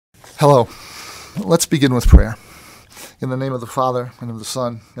Hello. Let's begin with prayer. In the name of the Father, and of the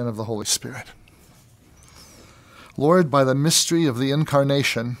Son, and of the Holy Spirit. Lord, by the mystery of the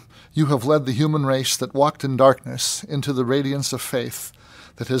Incarnation, you have led the human race that walked in darkness into the radiance of faith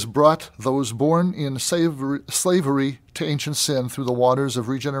that has brought those born in slavery to ancient sin through the waters of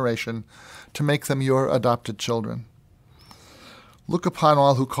regeneration to make them your adopted children. Look upon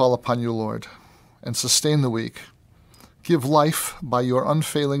all who call upon you, Lord, and sustain the weak. Give life by your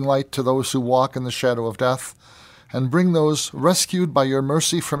unfailing light to those who walk in the shadow of death, and bring those rescued by your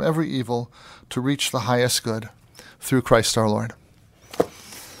mercy from every evil to reach the highest good, through Christ our Lord.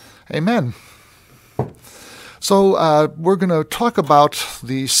 Amen. So we're going to talk about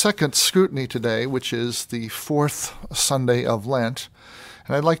the second scrutiny today, which is the fourth Sunday of Lent.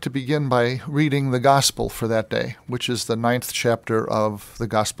 And I'd like to begin by reading the Gospel for that day, which is the 9th chapter of the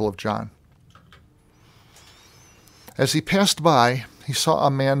Gospel of John. As he passed by, he saw a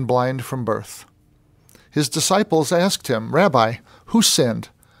man blind from birth. His disciples asked him, "Rabbi, who sinned,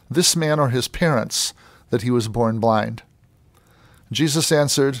 this man or his parents, that he was born blind?" Jesus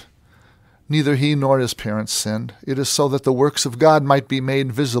answered, "Neither he nor his parents sinned. It is so that the works of God might be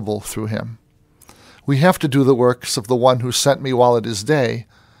made visible through him. We have to do the works of the one who sent me while it is day.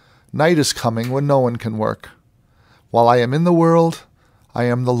 Night is coming when no one can work. While I am in the world, I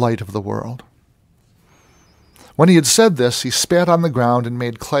am the light of the world." When he had said this, he spat on the ground and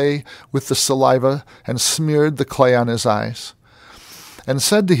made clay with the saliva and smeared the clay on his eyes, and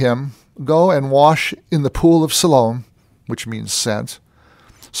said to him, "Go and wash in the pool of Siloam," which means sent.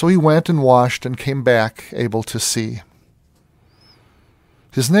 So he went and washed and came back able to see.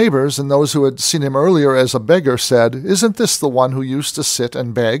 His neighbors and those who had seen him earlier as a beggar said, "Isn't this the one who used to sit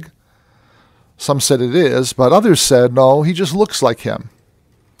and beg?" Some said it is, but others said, "No, he just looks like him."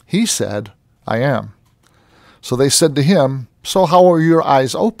 He said, "I am." So they said to him, "So how were your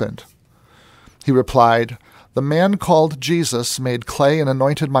eyes opened?" He replied, "The man called Jesus made clay and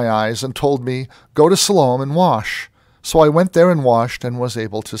anointed my eyes and told me, 'Go to Siloam and wash.' So I went there and washed and was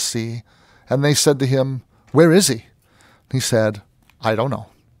able to see." And they said to him, "Where is he?" He said, "I don't know."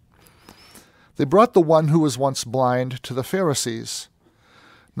 They brought the one who was once blind to the Pharisees.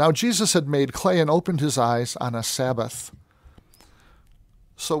 Now Jesus had made clay and opened his eyes on a Sabbath.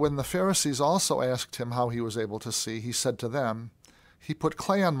 So when the Pharisees also asked him how he was able to see, he said to them, "He put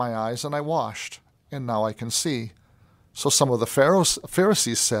clay on my eyes and I washed, and now I can see." So some of the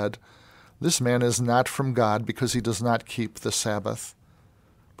Pharisees said, "This man is not from God because he does not keep the Sabbath."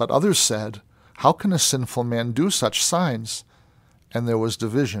 But others said, "How can a sinful man do such signs?" And there was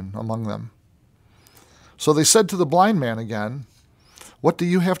division among them. So they said to the blind man again, "What do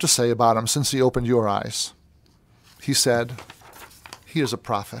you have to say about him since he opened your eyes?" He said, "He is a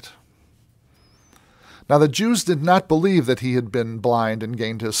prophet." Now the Jews did not believe that he had been blind and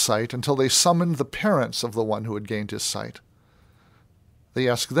gained his sight until they summoned the parents of the one who had gained his sight. They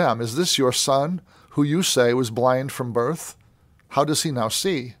asked them, "Is this your son, who you say was blind from birth? How does he now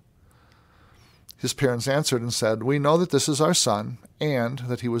see?" His parents answered and said, "We know that this is our son, and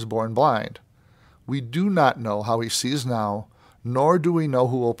that he was born blind. We do not know how he sees now, nor do we know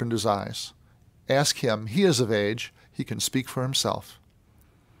who opened his eyes. Ask him. He is of age. He can speak for himself."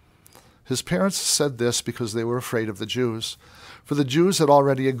 His parents said this because they were afraid of the Jews, for the Jews had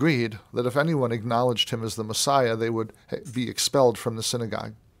already agreed that if anyone acknowledged him as the Messiah, they would be expelled from the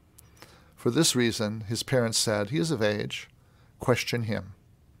synagogue. For this reason, his parents said, "He is of age. Question him."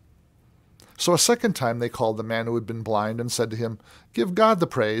 So a second time they called the man who had been blind and said to him, "Give God the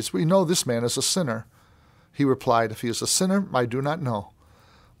praise. We know this man is a sinner." He replied, "If he is a sinner, I do not know.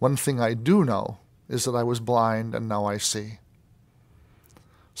 One thing I do know is that I was blind and now I see."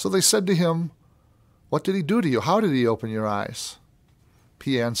 So they said to him, "What did he do to you? How did he open your eyes?"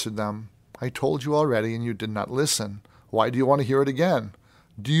 He answered them, "I told you already and you did not listen. Why do you want to hear it again?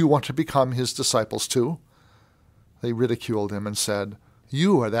 Do you want to become his disciples too?" They ridiculed him and said,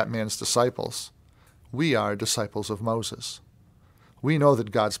 "You are that man's disciples. We are disciples of Moses. We know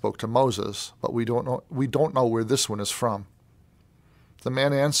that God spoke to Moses, but we don't know where this one is from." The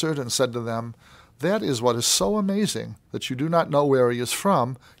man answered and said to them, "That is what is so amazing, that you do not know where he is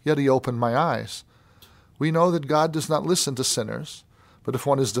from, yet he opened my eyes. We know that God does not listen to sinners, but if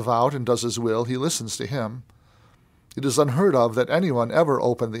one is devout and does his will, he listens to him. It is unheard of that anyone ever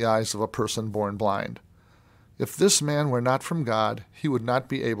opened the eyes of a person born blind. If this man were not from God, he would not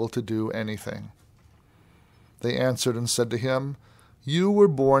be able to do anything." They answered and said to him, "You were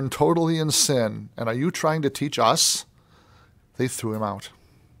born totally in sin, and are you trying to teach us?" They threw him out.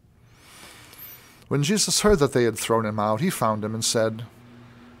 When Jesus heard that they had thrown him out, he found him and said,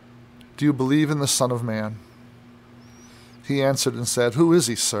 "Do you believe in the Son of Man?" He answered and said, "Who is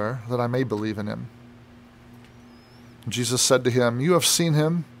he, sir, that I may believe in him?" Jesus said to him, "You have seen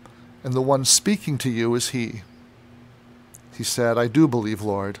him, and the one speaking to you is he." He said, "I do believe,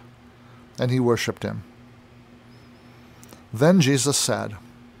 Lord," and he worshipped him. Then Jesus said,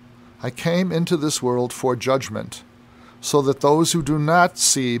 "I came into this world for judgment, so that those who do not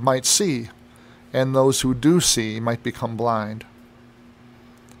see might see, and those who do see might become blind."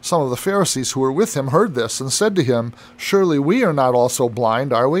 Some of the Pharisees who were with him heard this and said to him, "Surely we are not also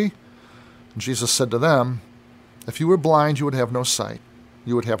blind, are we?" Jesus said to them, "If you were blind, you would have no sight.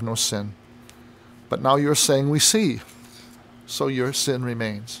 You would have no sin. But now you are saying we see, so your sin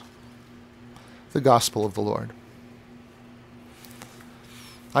remains." The Gospel of the Lord.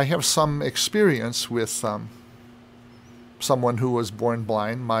 I have some experience with someone who was born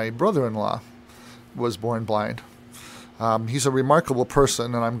blind. My brother-in-law was born blind. He's a remarkable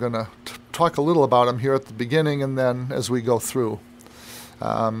person, and I'm going to talk a little about him here at the beginning and then as we go through.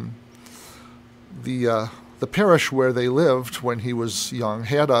 The parish where they lived when he was young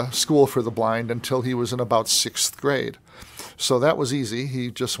had a school for the blind until he was in about 6th grade. So that was easy. He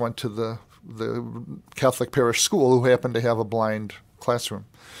just went to the Catholic parish school who happened to have a blind classroom.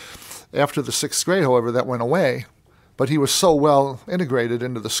 After the 6th grade, however, that went away. But he was so well integrated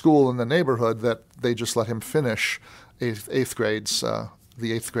into the school and the neighborhood that they just let him finish the 8th grade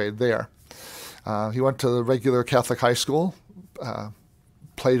there. He went to the regular Catholic high school,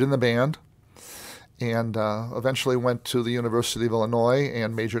 played in the band, and eventually went to the University of Illinois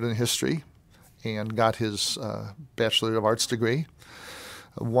and majored in history and got his Bachelor of Arts degree.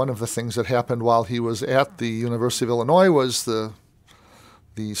 One of the things that happened while he was at the University of Illinois was the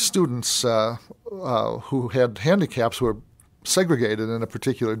students who had handicaps were segregated in a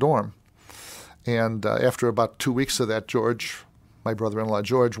particular dorm. And after about 2 weeks of that, George, my brother-in-law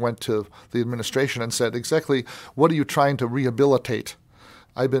George, went to the administration and said, "Exactly, what are you trying to rehabilitate?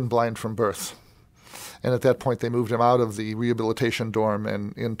 I've been blind from birth." And at that point, they moved him out of the rehabilitation dorm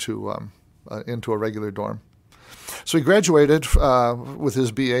and into a regular dorm. So he graduated with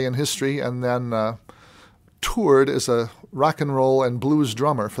his BA in history and then toured as a rock and roll and blues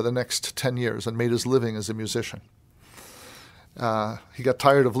drummer for the next 10 years and made his living as a musician. He got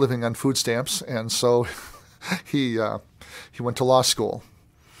tired of living on food stamps, and so he went to law school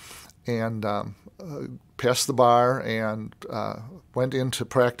and passed the bar and went into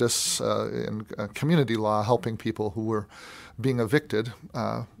practice in community law, helping people who were being evicted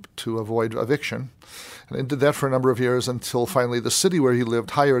to avoid eviction. And he did that for a number of years until finally the city where he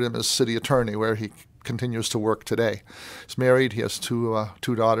lived hired him as city attorney, where he continues to work today. He's married. He has two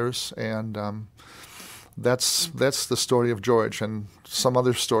daughters, and that's the story of George. And some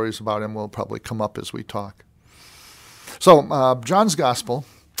other stories about him will probably come up as we talk. So John's Gospel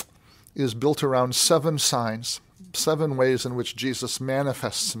is built around 7 signs, 7 ways in which Jesus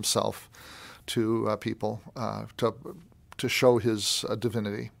manifests himself to people to show his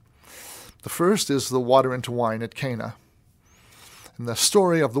divinity. The first is the water into wine at Cana. And the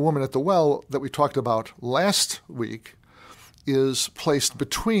story of the woman at the well that we talked about last week is placed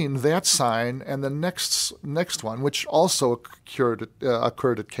between that sign and the next one, which also occurred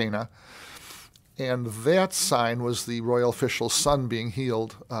at Cana. And that sign was the royal official's son being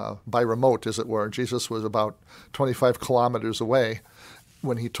healed by remote, as it were. Jesus was about 25 kilometers away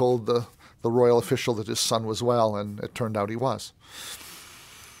when he told the royal official that his son was well, and it turned out he was.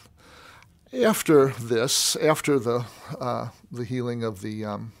 After this, after the healing of the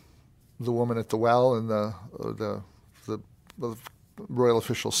woman at the well and the royal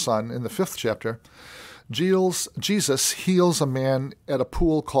official's son, in the 5th chapter, Jesus heals a man at a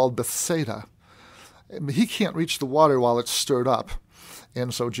pool called Bethsaida. He can't reach the water while it's stirred up,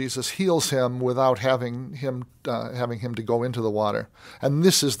 and so Jesus heals him without having him to go into the water. And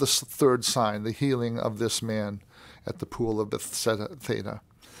this is the 3rd sign, the healing of this man at the pool of Bethsaida.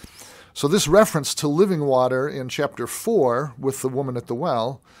 So this reference to living water in chapter 4 with the woman at the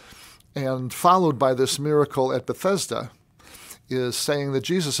well, and followed by this miracle at Bethesda, is saying that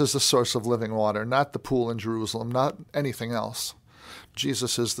Jesus is the source of living water, not the pool in Jerusalem, not anything else.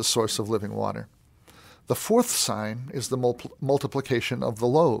 Jesus is the source of living water. The 4th sign is the multiplication of the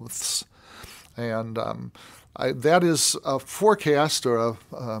loaves. And that is a forecast, or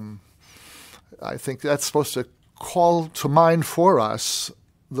I think that's supposed to call to mind for us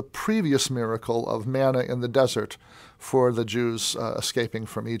the previous miracle of manna in the desert for the Jews escaping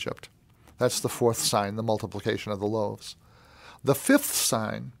from Egypt. That's the 4th sign, the multiplication of the loaves. The 5th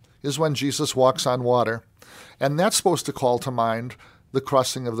sign is when Jesus walks on water, and that's supposed to call to mind the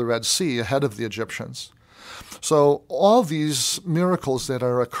crossing of the Red Sea ahead of the Egyptians. So all these miracles that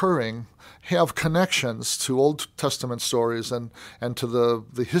are occurring have connections to Old Testament stories and to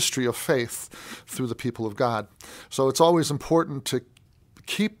the history of faith through the people of God. So it's always important to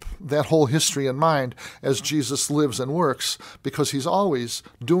keep that whole history in mind as Jesus lives and works, because he's always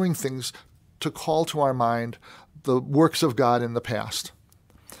doing things to call to our mind the works of God in the past.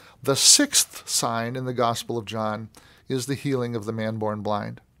 The sixth sign in the Gospel of John is the healing of the man born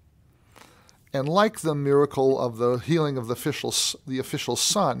blind. And like the miracle of the healing of the official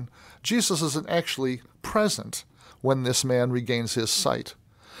son, Jesus isn't actually present when this man regains his sight.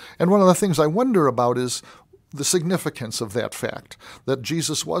 And one of the things I wonder about is the significance of that fact, that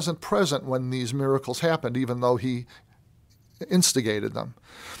Jesus wasn't present when these miracles happened, even though he instigated them.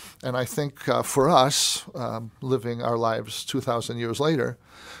 And I think for us, living our lives 2,000 years later,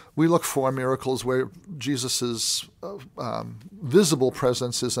 we look for miracles where Jesus' visible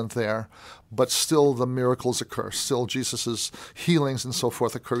presence isn't there, but still the miracles occur. Still Jesus' healings and so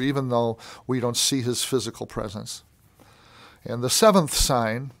forth occur, even though we don't see his physical presence. And the seventh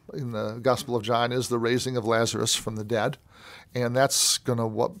sign in the Gospel of John is the raising of Lazarus from the dead, and that's going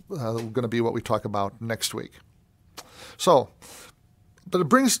to be what we talk about next week. So, but it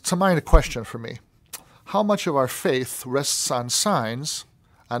brings to mind a question for me. How much of our faith rests on signs,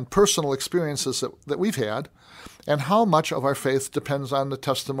 on personal experiences that we've had, and how much of our faith depends on the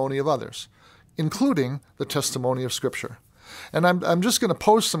testimony of others, including the testimony of Scripture? And I'm just going to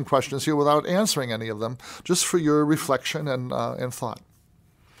pose some questions here without answering any of them, just for your reflection and thought.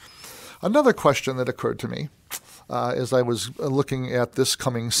 Another question that occurred to me as I was looking at this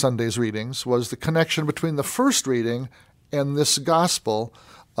coming Sunday's readings was the connection between the first reading and this gospel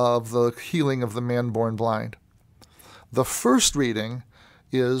of the healing of the man born blind. The first reading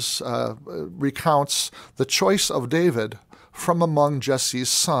recounts the choice of David from among Jesse's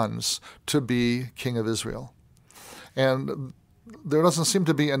sons to be king of Israel. And there doesn't seem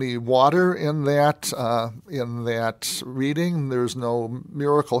to be any water in that reading. There's no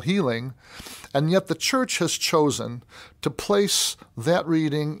miracle healing. And yet the church has chosen to place that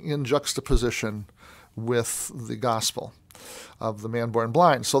reading in juxtaposition with the gospel of the man born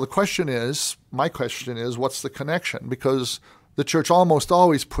blind. So my question is, what's the connection? Because the church almost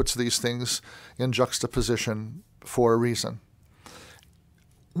always puts these things in juxtaposition for a reason.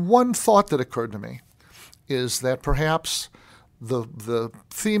 One thought that occurred to me is that perhaps the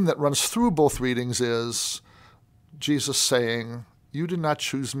theme that runs through both readings is Jesus saying, "You did not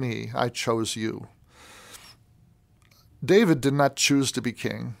choose me, I chose you." David did not choose to be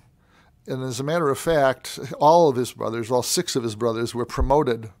king. And as a matter of fact, all 6 of his brothers were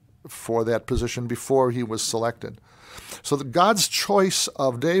promoted for that position before he was selected. So God's choice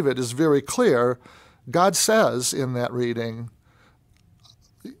of David is very clear. God says in that reading,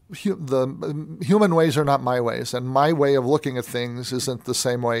 the human ways are not my ways, and my way of looking at things isn't the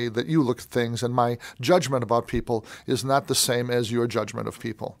same way that you look at things, and my judgment about people is not the same as your judgment of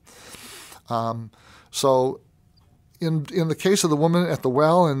people. So in the case of the woman at the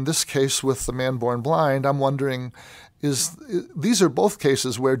well, in this case with the man born blind, I'm wondering, these are both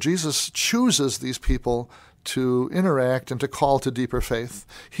cases where Jesus chooses these people to interact and to call to deeper faith.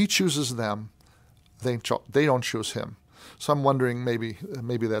 He chooses them. They don't choose him. So I'm wondering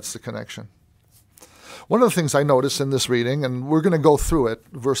maybe that's the connection. One of the things I notice in this reading, and we're going to go through it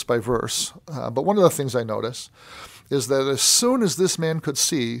verse by verse, but one of the things I notice is that as soon as this man could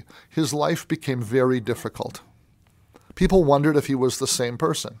see, his life became very difficult. People wondered if he was the same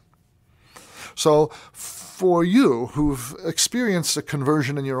person. So for you who've experienced a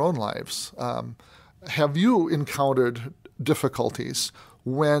conversion in your own lives, have you encountered difficulties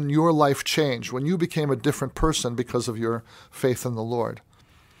when your life changed, when you became a different person because of your faith in the Lord?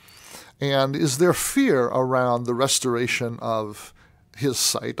 And is there fear around the restoration of his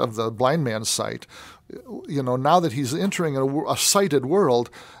sight, of the blind man's sight? Now that he's entering a sighted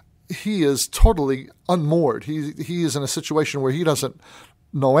world, he is totally unmoored. He is in a situation where he doesn't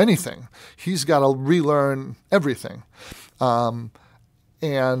know anything. He's got to relearn everything. And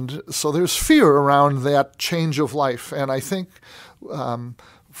so there's fear around that change of life. And I think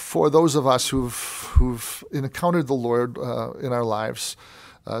for those of us who've encountered the Lord in our lives,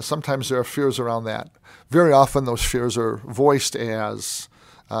 sometimes there are fears around that. Very often those fears are voiced as,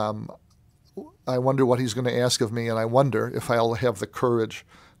 I wonder what he's going to ask of me, and I wonder if I'll have the courage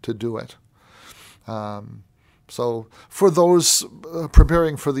to do it. So for those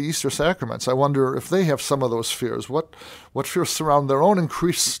preparing for the Easter sacraments, I wonder if they have some of those fears. What fears surround their own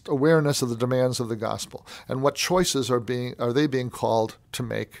increased awareness of the demands of the gospel, and what choices are they being called to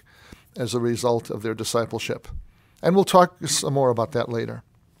make as a result of their discipleship? And we'll talk some more about that later.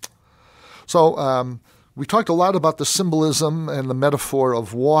 So We talked a lot about the symbolism and the metaphor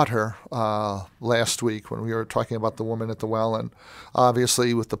of water last week when we were talking about the woman at the well, and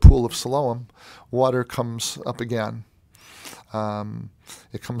obviously with the pool of Siloam, water comes up again.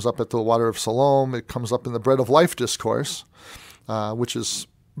 It comes up at the water of Siloam. It comes up in the bread of life discourse, which is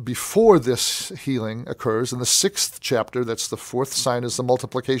before this healing occurs. In the 6th chapter, that's the 4th sign, is the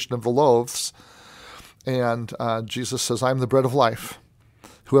multiplication of the loaves. And Jesus says, I'm the bread of life.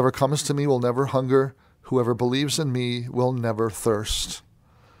 Whoever comes to me will never hunger. Whoever believes in me will never thirst.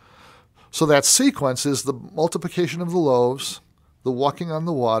 So that sequence is the multiplication of the loaves, the walking on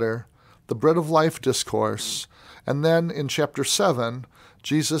the water, the bread of life discourse, and then in chapter 7,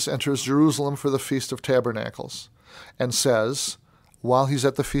 Jesus enters Jerusalem for the Feast of Tabernacles and says, while he's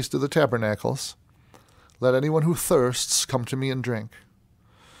at the Feast of the Tabernacles, let anyone who thirsts come to me and drink.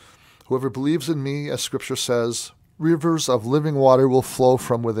 Whoever believes in me, as Scripture says, rivers of living water will flow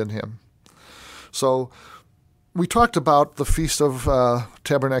from within him. So we talked about the Feast of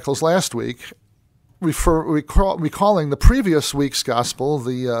Tabernacles last week, recalling the previous week's gospel,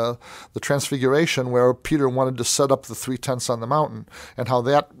 the Transfiguration, where Peter wanted to set up the 3 tents on the mountain, and how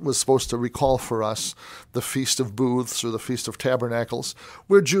that was supposed to recall for us the Feast of Booths or the Feast of Tabernacles,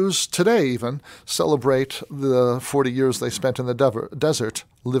 where Jews today even celebrate the 40 years they spent in the desert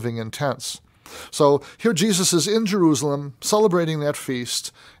living in tents. So here Jesus is in Jerusalem celebrating that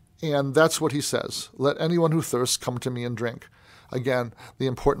feast, and that's what he says. Let anyone who thirsts come to me and drink. Again, the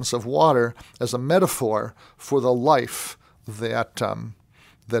importance of water as a metaphor for the life that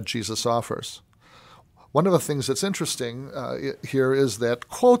Jesus offers. One of the things that's interesting here is that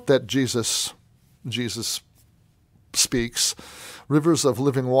quote that Jesus speaks, rivers of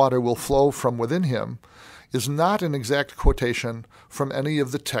living water will flow from within him, is not an exact quotation from any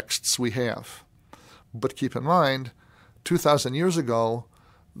of the texts we have. But keep in mind, 2,000 years ago,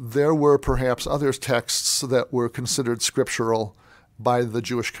 there were perhaps other texts that were considered scriptural by the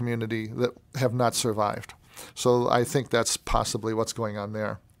Jewish community that have not survived. So I think that's possibly what's going on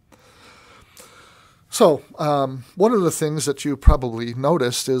there. So one of the things that you probably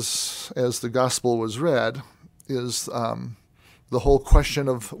noticed is, as the gospel was read, is the whole question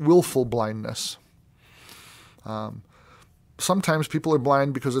of willful blindness. Sometimes people are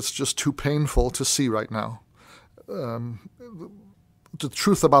blind because it's just too painful to see right now. The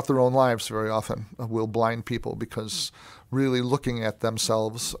truth about their own lives very often will blind people, because really looking at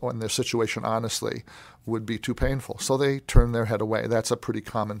themselves and their situation honestly would be too painful. So they turn their head away. That's a pretty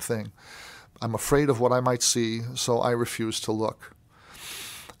common thing. I'm afraid of what I might see, so I refuse to look.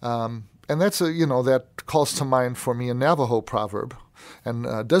 And that's that calls to mind for me a Navajo proverb.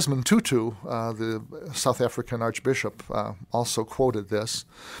 And Desmond Tutu, the South African Archbishop, also quoted this.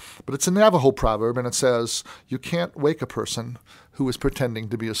 But it's a Navajo proverb, and it says, you can't wake a person who is pretending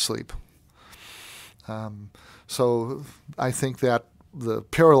to be asleep. So I think that the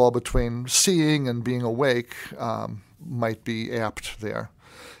parallel between seeing and being awake might be apt there.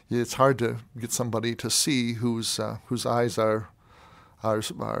 It's hard to get somebody to see whose eyes are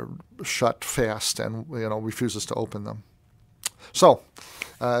shut fast and refuses to open them. So,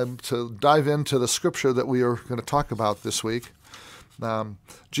 to dive into the scripture that we are going to talk about this week,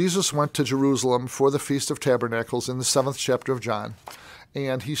 Jesus went to Jerusalem for the Feast of Tabernacles in the 7th chapter of John,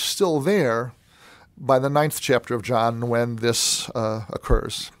 and he's still there by the 9th chapter of John when this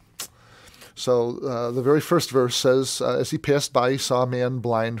occurs. So the very first verse says, as he passed by, he saw a man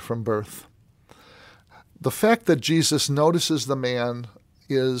blind from birth. The fact that Jesus notices the man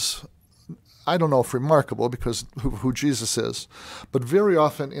is, I don't know if remarkable, because who Jesus is, but very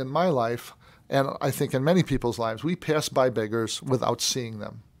often in my life, and I think in many people's lives, we pass by beggars without seeing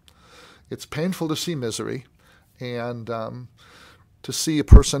them. It's painful to see misery, and to see a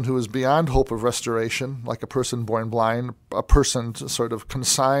person who is beyond hope of restoration, like a person born blind, a person sort of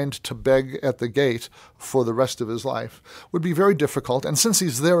consigned to beg at the gate for the rest of his life, would be very difficult. And since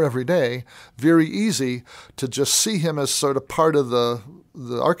he's there every day, very easy to just see him as sort of part of the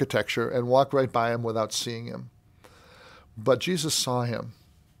architecture and walk right by him without seeing him. But Jesus saw him.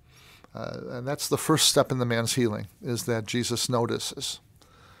 And that's the first step in the man's healing, is that Jesus notices.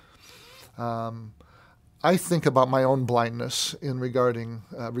 I think about my own blindness in regarding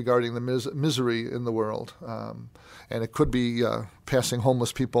the misery in the world. And it could be passing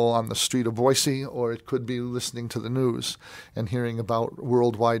homeless people on the street of Boise, or it could be listening to the news and hearing about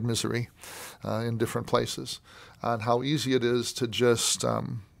worldwide misery in different places, and how easy it is to just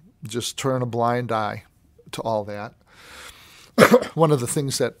turn a blind eye to all that. One of the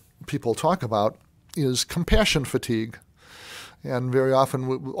things that people talk about is compassion fatigue. And very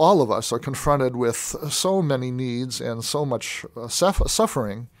often, all of us are confronted with so many needs and so much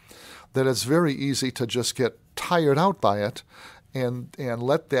suffering that it's very easy to just get tired out by it and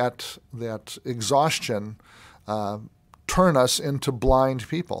let that exhaustion turn us into blind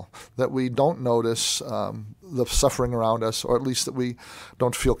people, that we don't notice the suffering around us, or at least that we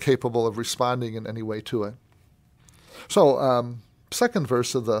don't feel capable of responding in any way to it. So, second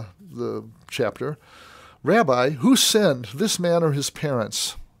verse of the chapter, Rabbi, who sinned, this man or his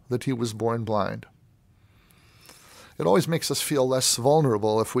parents, that he was born blind? It always makes us feel less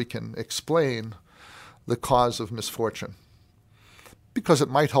vulnerable if we can explain the cause of misfortune, because it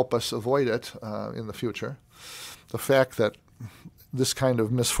might help us avoid it in the future. The fact that this kind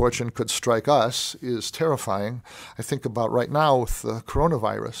of misfortune could strike us is terrifying. I think about right now with the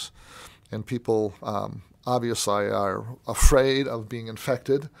coronavirus, and people obviously are afraid of being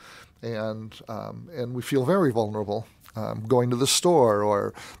infected, and we feel very vulnerable going to the store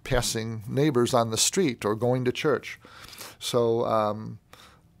or passing neighbors on the street or going to church. So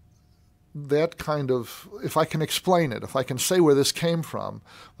that kind of, if I can explain it, if I can say where this came from,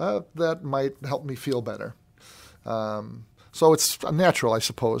 that might help me feel better. So it's natural, I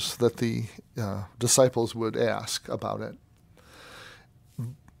suppose, that the disciples would ask about it.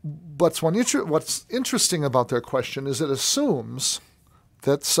 But what's interesting about their question is it assumes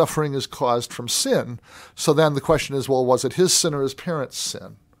that suffering is caused from sin. So then the question is, well, was it his sin or his parents'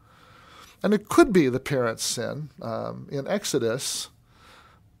 sin? And it could be the parents' sin. In Exodus,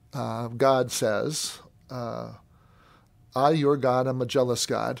 God says, I, your God, am a jealous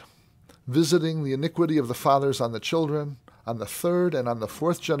God, visiting the iniquity of the fathers on the children, on the third and on the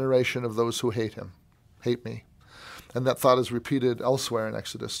fourth generation of those who hate me. And that thought is repeated elsewhere in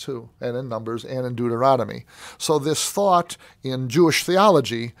Exodus 2, and in Numbers, and in Deuteronomy. So this thought in Jewish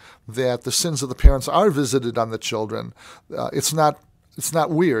theology that the sins of the parents are visited on the children, it's not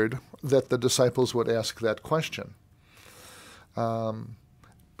weird that the disciples would ask that question.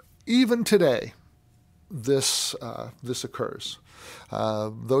 Even today, this occurs.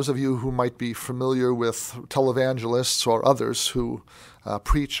 Those of you who might be familiar with televangelists or others who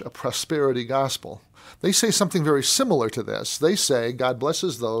preach a prosperity gospel, they say something very similar to this. They say God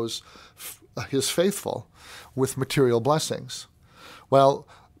blesses those, his faithful, with material blessings. Well,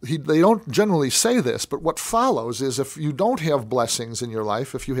 they don't generally say this, but what follows is if you don't have blessings in your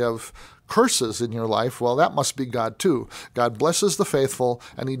life, if you have curses in your life, well, that must be God too. God blesses the faithful,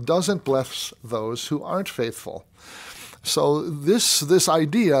 and he doesn't bless those who aren't faithful. So this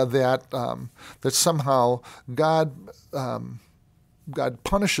idea that somehow God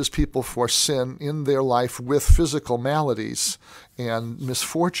punishes people for sin in their life with physical maladies and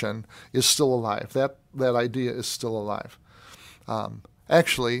misfortune is still alive. That idea is still alive.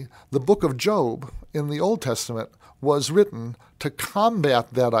 Actually, the book of Job in the Old Testament was written to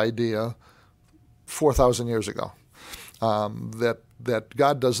combat that idea 4,000 years ago. That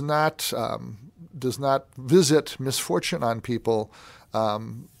God does not visit misfortune on people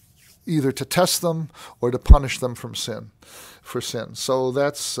either to test them or to punish them for sin. So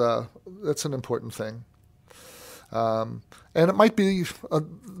that's an important thing. And it might be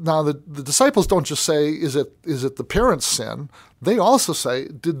now the disciples don't just say, is it the parents' sin? They also say,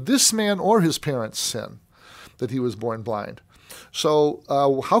 did this man or his parents sin that he was born blind? So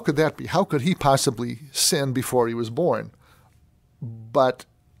how could that be? How could he possibly sin before he was born? But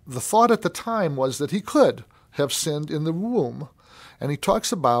the thought at the time was that he could have sinned in the womb. And he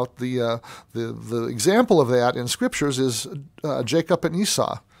talks about the example of that in scriptures is Jacob and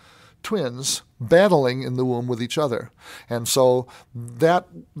Esau, twins battling in the womb with each other. And so that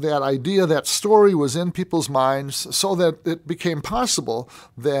idea, that story was in people's minds so that it became possible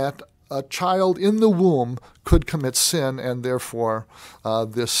that a child in the womb could commit sin, and therefore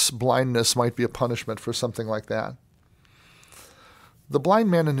this blindness might be a punishment for something like that. The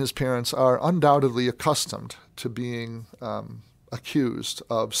blind man and his parents are undoubtedly accustomed to being accused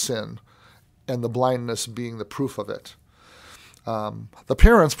of sin, and the blindness being the proof of it. The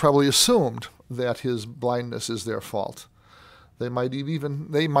parents probably assumed that his blindness is their fault. They might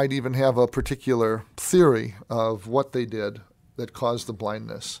even have a particular theory of what they did that caused the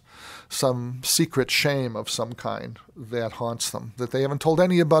blindness, some secret shame of some kind that haunts them, that they haven't told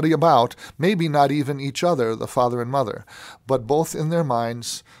anybody about, maybe not even each other, the father and mother, but both in their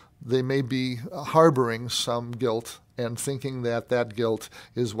minds they may be harboring some guilt and thinking that guilt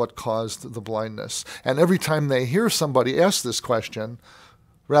is what caused the blindness. And every time they hear somebody ask this question,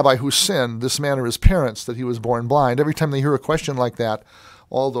 Rabbi, who sinned, this man or his parents, that he was born blind, every time they hear a question like that,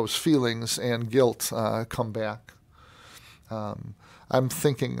 all those feelings and guilt come back. I'm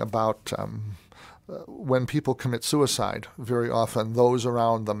thinking about when people commit suicide, very often those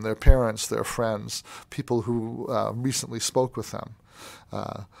around them, their parents, their friends, people who recently spoke with them,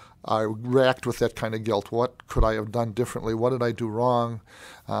 I react with that kind of guilt. What could I have done differently? What did I do wrong?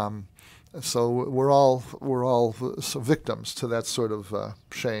 So we're all victims to that sort of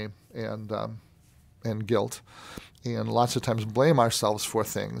shame and guilt, and lots of times blame ourselves for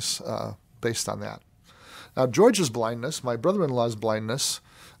things based on that. Now, George's blindness, my brother-in-law's blindness,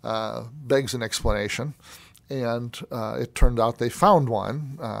 begs an explanation, and it turned out they found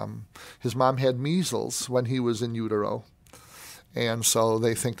one. His mom had measles when he was in utero, and so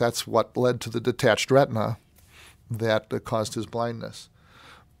they think that's what led to the detached retina that caused his blindness.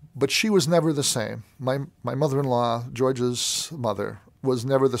 But she was never the same. My mother-in-law, George's mother, was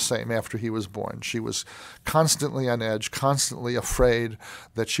never the same after he was born. She was constantly on edge, constantly afraid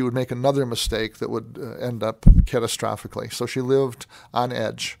that she would make another mistake that would end up catastrophically. So she lived on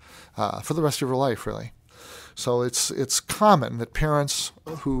edge for the rest of her life, really. So it's common that parents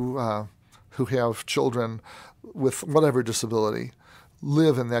who have children with whatever disability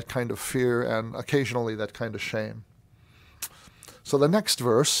live in that kind of fear and occasionally that kind of shame. So the next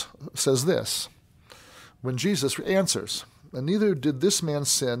verse says this, when Jesus answers, "And neither did this man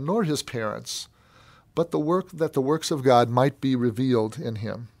sin nor his parents, but the works of God might be revealed in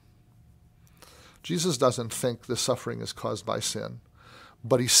him." Jesus doesn't think the suffering is caused by sin,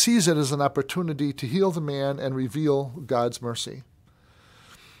 but he sees it as an opportunity to heal the man and reveal God's mercy.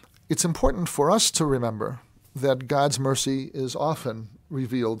 It's important for us to remember that God's mercy is often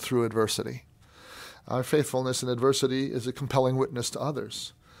revealed through adversity. Our faithfulness in adversity is a compelling witness to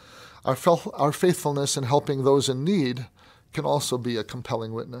others. Our faithfulness in helping those in need can also be a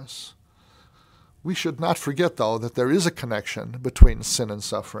compelling witness. We should not forget, though, that there is a connection between sin and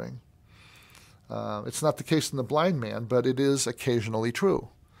suffering. It's not the case in the blind man, but it is occasionally true.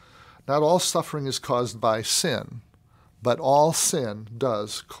 Not all suffering is caused by sin, but all sin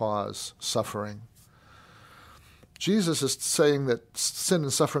does cause suffering. Jesus is saying that sin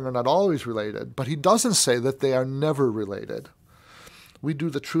and suffering are not always related, but he doesn't say that they are never related. We do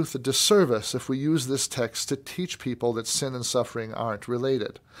the truth a disservice if we use this text to teach people that sin and suffering aren't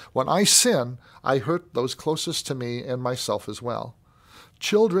related. When I sin, I hurt those closest to me and myself as well.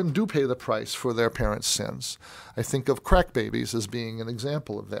 Children do pay the price for their parents' sins. I think of crack babies as being an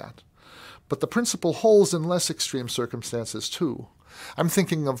example of that. But the principle holds in less extreme circumstances too. I'm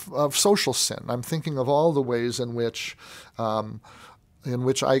thinking of social sin. I'm thinking of all the ways in which I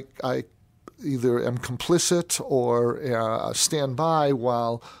either am complicit or stand by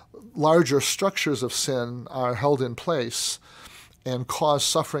while larger structures of sin are held in place and cause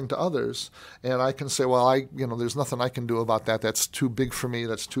suffering to others. And I can say, well, there's nothing I can do about that. That's too big for me.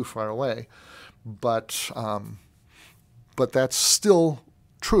 That's too far away. But that's still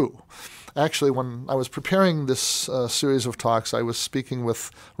true. Actually, when I was preparing this series of talks, I was speaking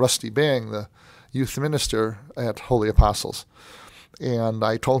with Rusty Bang, the youth minister at Holy Apostles. And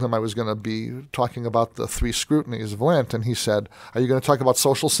I told him I was going to be talking about the 3 scrutinies of Lent. And he said, "Are you going to talk about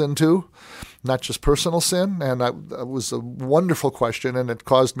social sin too? Not just personal sin?" And that was a wonderful question. And it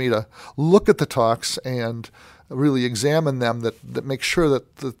caused me to look at the talks and really examine them that make sure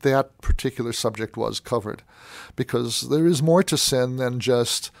that particular subject was covered. Because there is more to sin than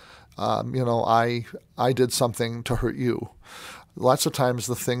just, I did something to hurt you. Lots of times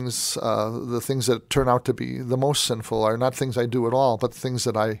the things that turn out to be the most sinful are not things I do at all, but things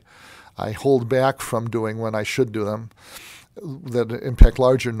that I hold back from doing when I should do them that impact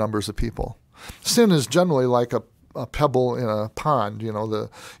larger numbers of people. Sin is generally like a pebble in a pond.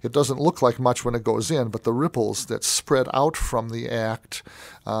 It doesn't look like much when it goes in, but the ripples that spread out from the act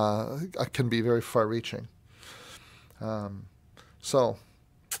can be very far-reaching.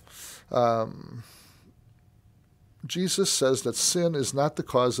 Jesus says that sin is not the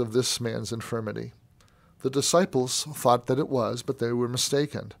cause of this man's infirmity. The disciples thought that it was, but they were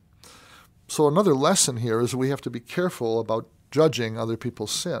mistaken. So another lesson here is we have to be careful about judging other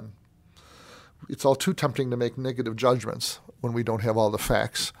people's sin. It's all too tempting to make negative judgments when we don't have all the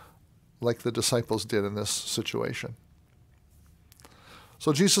facts, like the disciples did in this situation.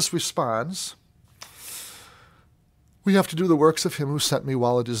 So Jesus responds, "We have to do the works of him who sent me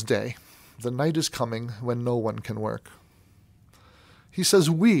while it is day. The night is coming when no one can work." He says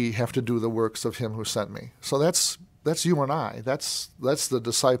we have to do the works of him who sent me. So that's you and I. That's the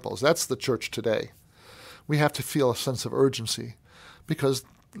disciples. That's the church today. We have to feel a sense of urgency because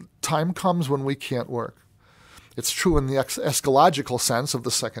time comes when we can't work. It's true in the eschatological sense of the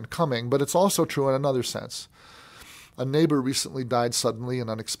second coming, but it's also true in another sense. A neighbor recently died suddenly and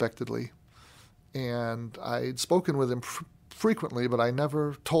unexpectedly, and I'd spoken with him frequently, but I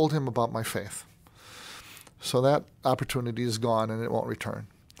never told him about my faith. So that opportunity is gone and it won't return.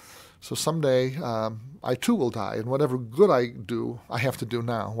 So someday I too will die, and whatever good I do, I have to do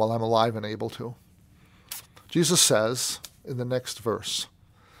now while I'm alive and able to. Jesus says in the next verse,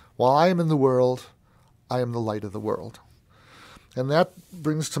 "While I am in the world, I am the light of the world." And that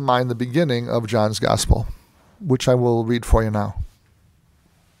brings to mind the beginning of John's Gospel, which I will read for you now.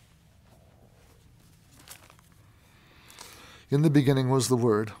 "In the beginning was the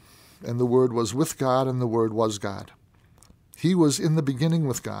Word, and the Word was with God, and the Word was God. He was in the beginning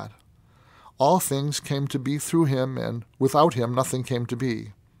with God. All things came to be through him, and without him nothing came to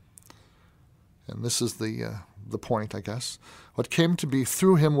be." And this is the point, I guess. "What came to be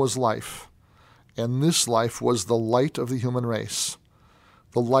through him was life, and this life was the light of the human race,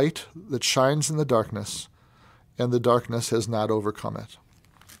 the light that shines in the darkness, and the darkness has not overcome it."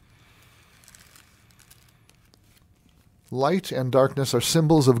 Light and darkness are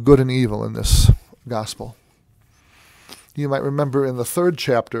symbols of good and evil in this gospel. You might remember in the 3rd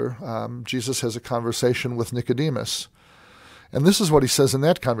chapter, Jesus has a conversation with Nicodemus. And this is what he says in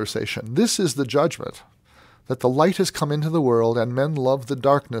that conversation. "This is the judgment, that the light has come into the world, and men love the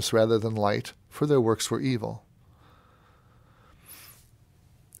darkness rather than light, for their works were evil."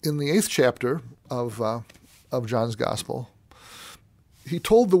 In the 8th chapter of John's Gospel, he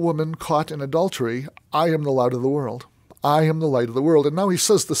told the woman caught in adultery, "I am the light of the world. I am the light of the world." And now he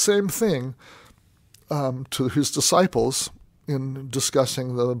says the same thing to his disciples in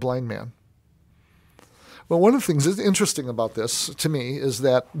discussing the blind man. Well, one of the things that's interesting about this, to me, is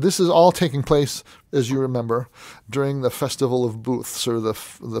that this is all taking place, as you remember, during the Festival of Booths, or the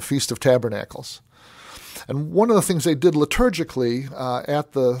Feast of Tabernacles. And one of the things they did liturgically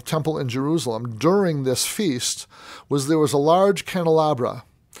at the temple in Jerusalem during this feast was there was a large candelabra,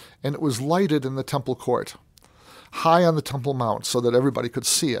 and it was lighted in the temple court, high on the Temple Mount, so that everybody could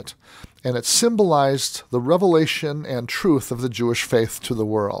see it. And it symbolized the revelation and truth of the Jewish faith to the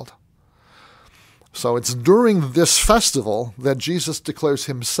world. So it's during this festival that Jesus declares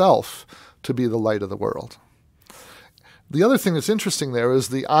himself to be the light of the world. The other thing that's interesting there is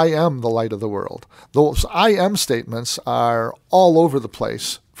the "I am the light of the world." Those "I am" statements are all over the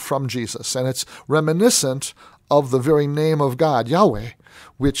place from Jesus, and it's reminiscent of the very name of God, Yahweh,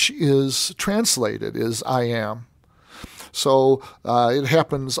 which is translated as "I am." So it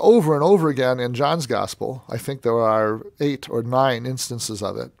happens over and over again in John's Gospel. I think there are 8 or 9 instances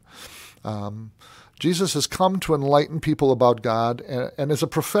of it. Jesus has come to enlighten people about God, and as a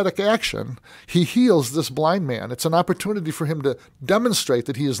prophetic action, he heals this blind man. It's an opportunity for him to demonstrate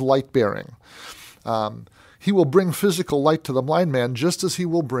that he is light-bearing. He will bring physical light to the blind man just as he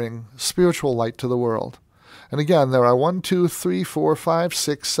will bring spiritual light to the world. And again, there are 1, 2, 3, 4, 5,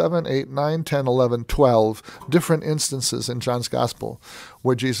 6, 7, 8, 9, 10, 11, 12 different instances in John's Gospel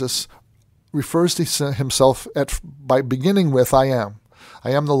where Jesus refers to himself by beginning with "I am." "I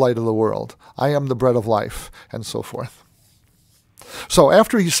am the light of the world. I am the bread of life," and so forth. So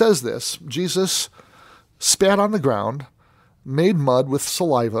after he says this, Jesus spat on the ground, made mud with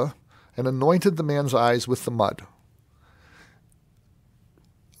saliva, and anointed the man's eyes with the mud.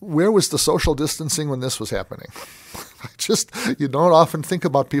 Where was the social distancing when this was happening? You don't often think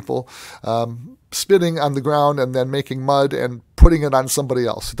about people spitting on the ground and then making mud and putting it on somebody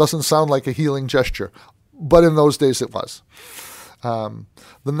else. It doesn't sound like a healing gesture, but in those days it was. Now,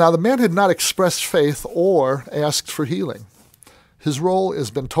 the man had not expressed faith or asked for healing. His role has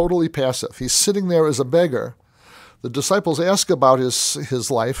been totally passive. He's sitting there as a beggar. The disciples ask about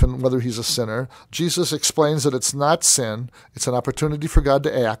his life and whether he's a sinner. Jesus explains that it's not sin. It's an opportunity for God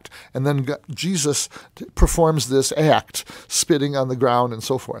to act. And then Jesus performs this act, spitting on the ground and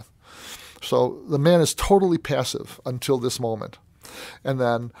so forth. So the man is totally passive until this moment. And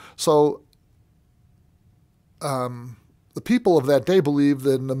then, the people of that day believed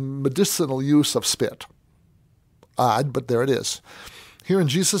in the medicinal use of spit. Odd, but there it is. Here in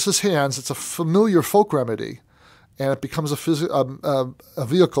Jesus' hands, it's a familiar folk remedy, and it becomes a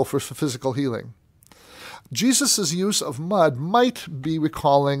vehicle for physical healing. Jesus' use of mud might be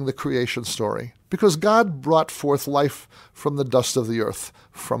recalling the creation story, because God brought forth life from the dust of the earth,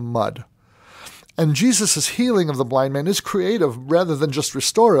 from mud. And Jesus' healing of the blind man is creative rather than just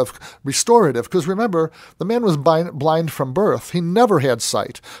restorative, because remember, the man was blind from birth. He never had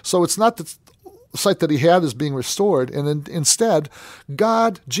sight. So it's not the sight that he had is being restored, and instead,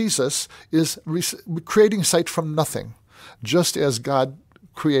 God, Jesus, is creating sight from nothing, just as God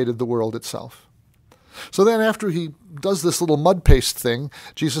created the world itself. So then after he does this little mud paste thing,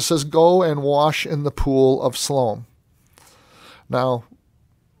 Jesus says, "Go and wash in the pool of Siloam." Now,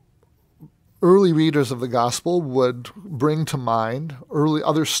 early readers of the gospel would bring to mind early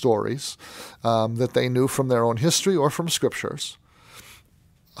other stories that they knew from their own history or from scriptures.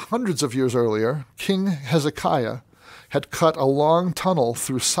 Hundreds of years earlier, King Hezekiah had cut a long tunnel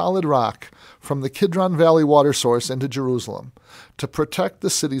through solid rock from the Kidron Valley water source into Jerusalem to protect the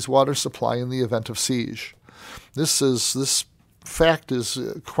city's water supply in the event of siege. This fact is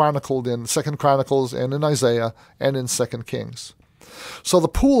chronicled in 2 Chronicles and in Isaiah and in 2 Kings. So the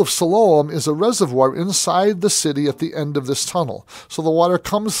pool of Siloam is a reservoir inside the city at the end of this tunnel. So the water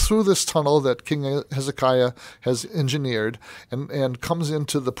comes through this tunnel that King Hezekiah has engineered and comes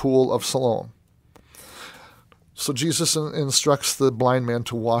into the pool of Siloam. So Jesus instructs the blind man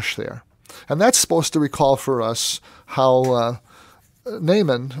to wash there. And that's supposed to recall for us how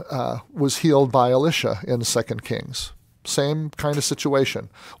Naaman was healed by Elisha in 2 Kings. Same kind of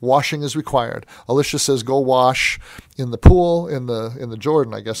situation. Washing is required. Elisha says, "Go wash in the pool in the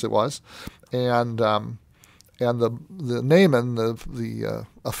Jordan," I guess it was, and the Naaman, the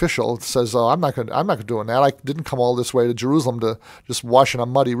official, says, "Oh, I'm not doing that. I didn't come all this way to Jerusalem to just wash in a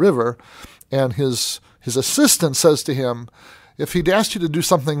muddy river." And his assistant says to him, "If he'd asked you to do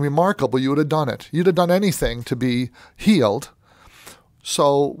something remarkable, you would have done it. You'd have done anything to be healed.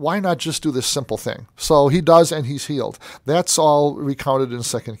 So why not just do this simple thing?" So he does, and he's healed. That's all recounted in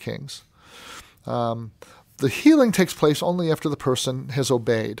 2 Kings. The healing takes place only after the person has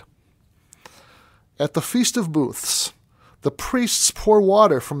obeyed. At the Feast of Booths, the priests pour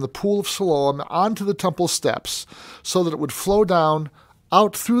water from the pool of Siloam onto the temple steps so that it would flow down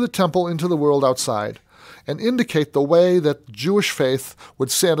out through the temple into the world outside and indicate the way that Jewish faith would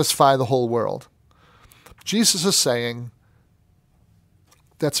satisfy the whole world. Jesus is saying,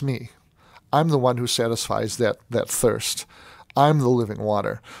 that's me. I'm the one who satisfies that thirst. I'm the living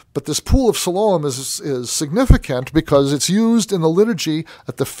water. But this pool of Siloam is significant because it's used in the liturgy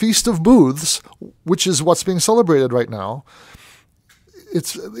at the Feast of Booths, which is what's being celebrated right now.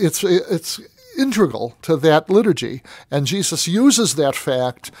 It's integral to that liturgy, and Jesus uses that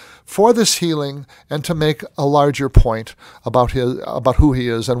fact for this healing and to make a larger point about who he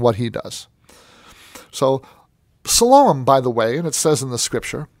is and what he does. So Siloam, by the way, and it says in the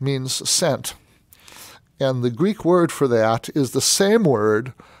scripture, means sent. And the Greek word for that is the same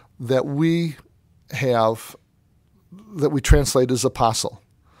word that we translate as apostle.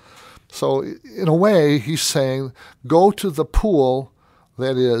 So in a way, he's saying, go to the pool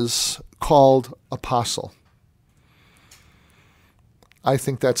that is called apostle. I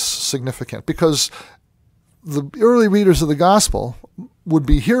think that's significant because the early readers of the gospel would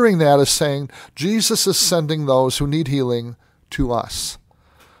be hearing that as saying, Jesus is sending those who need healing to us,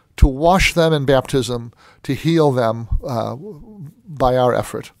 to wash them in baptism, to heal them by our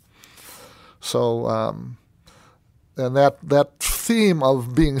effort. So, and that theme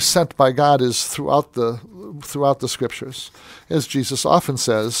of being sent by God is throughout the scriptures. As Jesus often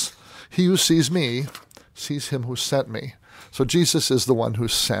says, "He who sees me sees him who sent me." So Jesus is the one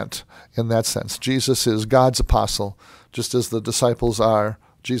who's sent in that sense. Jesus is God's apostle, just as the disciples are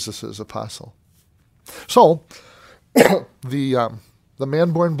Jesus' apostle. So the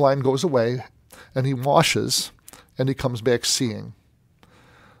man born blind goes away, and he washes, and he comes back seeing.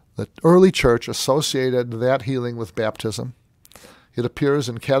 The early church associated that healing with baptism. It appears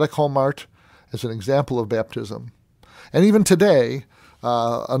in catacomb art as an example of baptism. And even today,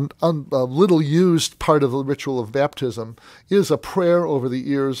 a little used part of the ritual of baptism is a prayer over the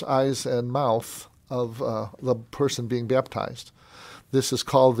ears, eyes, and mouth of the person being baptized. This is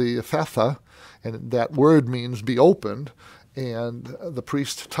called the Ephatha, and that word means be opened, and the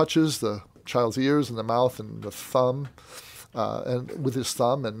priest touches the child's ears and the mouth and the thumb, and with his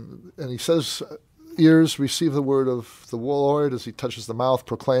thumb, and he says, "Ears, receive the word of the Lord," as he touches the mouth,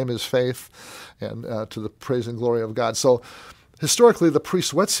 proclaim his faith, and to the praise and glory of God. So historically, the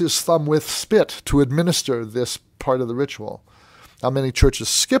priest wets his thumb with spit to administer this part of the ritual. Now, many churches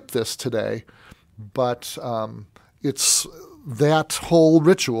skip this today, but it's that whole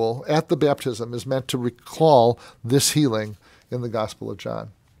ritual at the baptism is meant to recall this healing in the Gospel of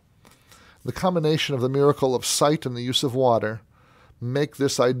John. The combination of the miracle of sight and the use of water make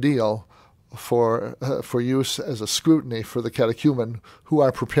this ideal for use as a scrutiny for the catechumen who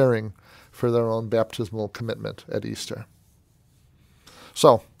are preparing for their own baptismal commitment at Easter.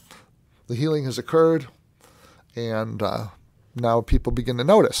 So, the healing has occurred, and now people begin to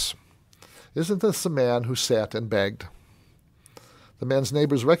notice. Isn't this the man who sat and begged? The man's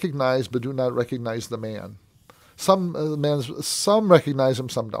neighbors recognize but do not recognize the man. Some recognize him,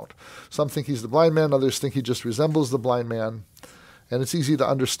 some don't. Some think he's the blind man, others think he just resembles the blind man, and it's easy to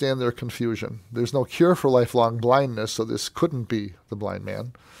understand their confusion. There's no cure for lifelong blindness, so this couldn't be the blind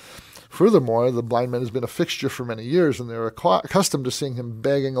man. Furthermore, the blind man has been a fixture for many years, and they're accustomed to seeing him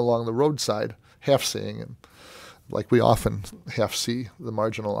begging along the roadside, half seeing him, like we often half see the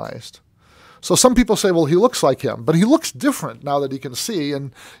marginalized. So some people say, well, he looks like him, but he looks different now that he can see,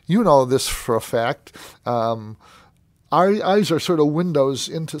 and you know this for a fact. Our eyes are sort of windows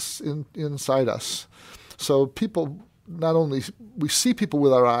inside us. So people, not only we see people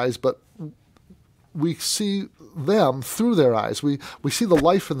with our eyes, but we see them through their eyes. We see the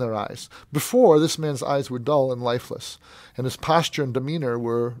life in their eyes. Before, this man's eyes were dull and lifeless, and his posture and demeanor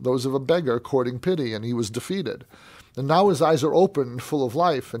were those of a beggar courting pity, and he was defeated. And now his eyes are open and full of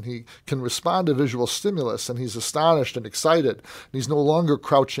life, and he can respond to visual stimulus, and he's astonished and excited. And he's no longer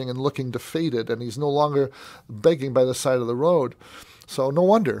crouching and looking defeated, and he's no longer begging by the side of the road. So no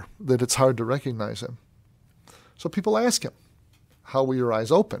wonder that it's hard to recognize him. So people ask him, how were your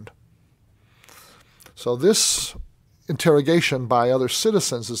eyes opened? So this interrogation by other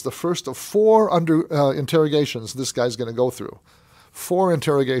citizens is the first of 4 interrogations this guy's going to go through. 4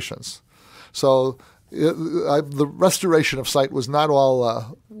 interrogations. So the restoration of sight was not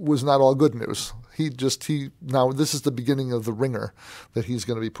all good news. Now this is the beginning of the ringer that he's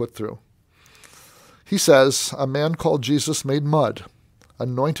going to be put through. He says, a man called Jesus made mud,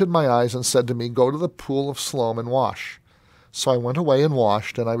 anointed my eyes, and said to me, go to the pool of Siloam and wash. So I went away and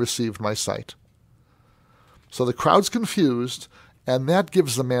washed, and I received my sight. So the crowd's confused, and that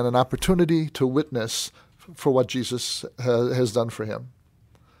gives the man an opportunity to witness for what Jesus has done for him.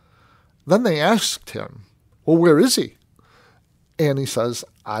 Then they asked him, well, where is he? And he says,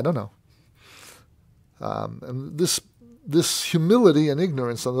 I don't know. And this humility and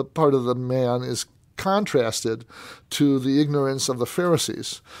ignorance on the part of the man is contrasted to the ignorance of the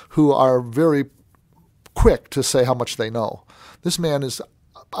Pharisees, who are very quick to say how much they know. This man is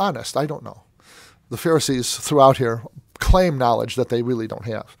honest, I don't know. The Pharisees throughout here claim knowledge that they really don't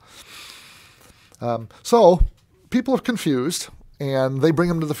have. So people are confused, and they bring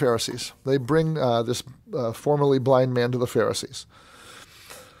him to the Pharisees. They bring this formerly blind man to the Pharisees.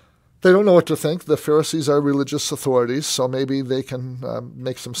 They don't know what to think. The Pharisees are religious authorities, so maybe they can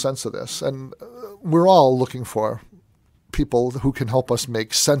make some sense of this. And we're all looking for people who can help us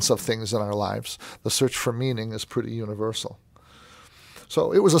make sense of things in our lives. The search for meaning is pretty universal.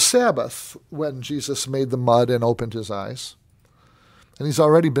 So it was a Sabbath when Jesus made the mud and opened his eyes. And he's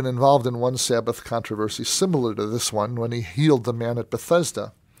already been involved in one Sabbath controversy similar to this one when he healed the man at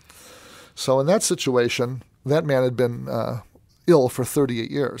Bethesda. So in that situation, that man had been ill for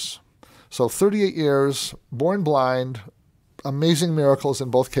 38 years. So 38 years, born blind, amazing miracles in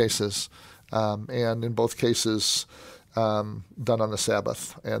both cases, and in both cases done on the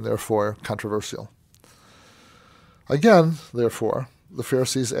Sabbath, and therefore controversial. Again, therefore, the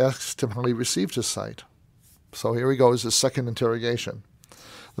Pharisees asked him how he received his sight. So here he goes, his second interrogation.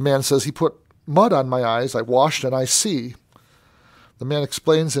 The man says, he put mud on my eyes, I washed, and I see. The man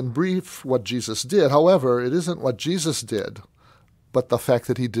explains in brief what Jesus did. However, it isn't what Jesus did, but the fact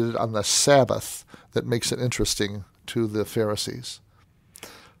that he did it on the Sabbath that makes it interesting to the Pharisees.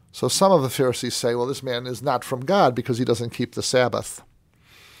 So some of the Pharisees say, well, this man is not from God because he doesn't keep the Sabbath.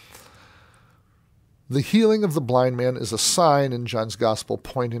 The healing of the blind man is a sign in John's Gospel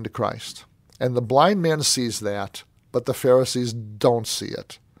pointing to Christ. And the blind man sees that, but the Pharisees don't see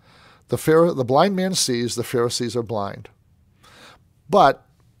it. The blind man sees, the Pharisees are blind. But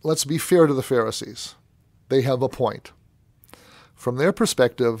let's be fair to the Pharisees. They have a point. From their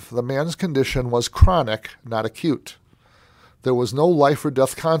perspective, the man's condition was chronic, not acute. There was no life or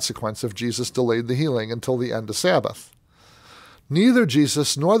death consequence if Jesus delayed the healing until the end of Sabbath. Neither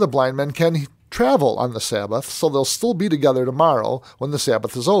Jesus nor the blind man can travel on the Sabbath, so they'll still be together tomorrow when the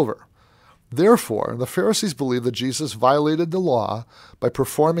Sabbath is over. Therefore, the Pharisees believe that Jesus violated the law by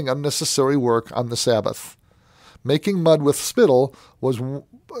performing unnecessary work on the Sabbath. Making mud with spittle was one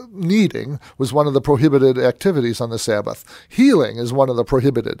of the prohibited activities on the Sabbath. Healing is one of the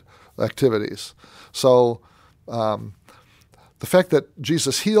prohibited activities. So the fact that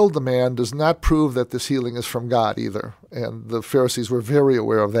Jesus healed the man does not prove that this healing is from God either. And the Pharisees were very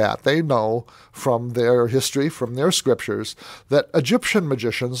aware of that. They know from their history, from their scriptures, that Egyptian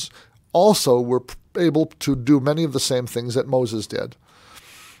magicians also were able to do many of the same things that Moses did.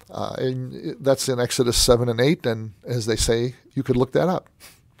 And that's in Exodus 7 and 8, and as they say, you could look that up.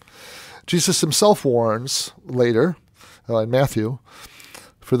 Jesus himself warns later, in Matthew,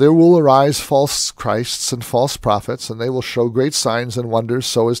 for there will arise false Christs and false prophets, and they will show great signs and wonders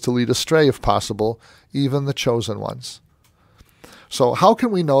so as to lead astray, if possible, even the chosen ones. So how can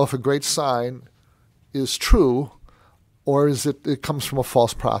we know if a great sign is true or is it comes from a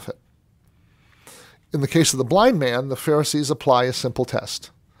false prophet? In the case of the blind man, the Pharisees apply a simple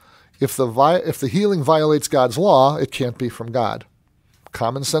test. If the healing violates God's law, it can't be from God.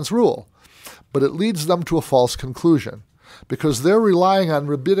 Common sense rule. But it leads them to a false conclusion, because they're relying on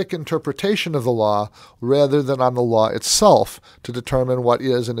rabbinic interpretation of the law rather than on the law itself to determine what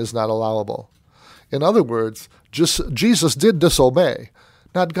is and is not allowable. In other words, Jesus did disobey,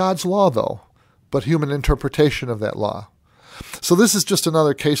 not God's law though, but human interpretation of that law. So this is just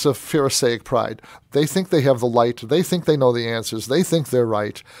another case of Pharisaic pride. They think they have the light, they think they know the answers, they think they're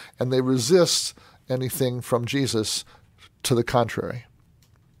right, and they resist anything from Jesus to the contrary.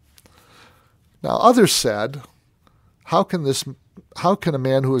 Now others said, how can a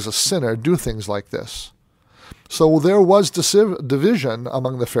man who is a sinner do things like this? So there was division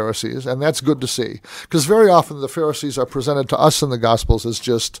among the Pharisees, and that's good to see, because very often the Pharisees are presented to us in the Gospels as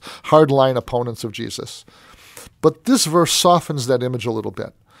just hardline opponents of Jesus. But this verse softens that image a little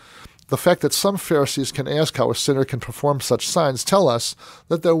bit. The fact that some Pharisees can ask how a sinner can perform such signs tell us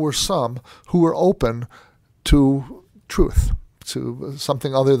that there were some who were open to truth, to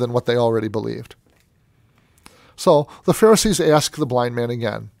something other than what they already believed. So the Pharisees ask the blind man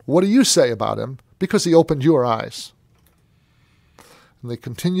again, "What do you say about him? Because he opened your eyes." And they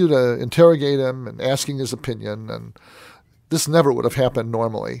continue to interrogate him and asking his opinion, and this never would have happened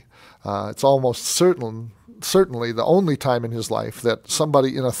normally. It's almost certainly the only time in his life that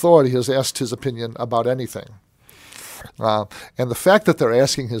somebody in authority has asked his opinion about anything. And the fact that they're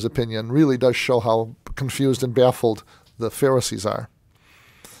asking his opinion really does show how confused and baffled the Pharisees are.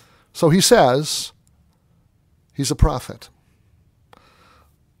 So he says he's a prophet.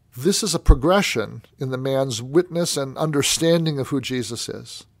 This is a progression in the man's witness and understanding of who Jesus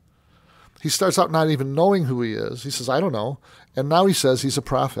is. He starts out not even knowing who he is. He says, I don't know. And now he says he's a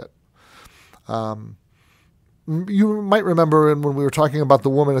prophet. You might remember when we were talking about the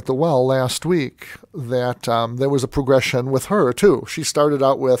woman at the well last week that there was a progression with her too. She started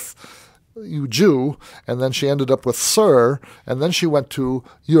out with, "You Jew," and then she ended up with "Sir," and then she went to,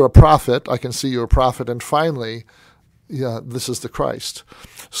 "You're a prophet, I can see you're a prophet," and finally, "Yeah, this is the Christ."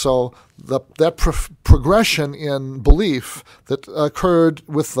 So that progression in belief that occurred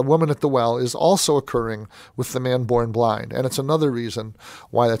with the woman at the well is also occurring with the man born blind, and it's another reason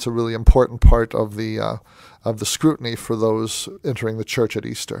why that's a really important part of the scrutiny for those entering the church at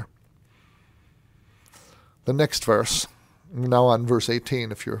Easter. The next verse, now on verse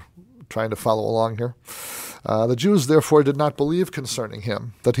 18, if you're trying to follow along here. The Jews therefore did not believe concerning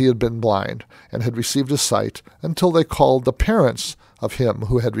him that he had been blind and had received his sight until they called the parents of him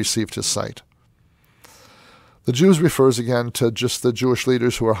who had received his sight. The Jews refers again to just the Jewish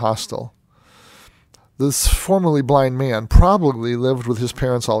leaders who are hostile. This formerly blind man probably lived with his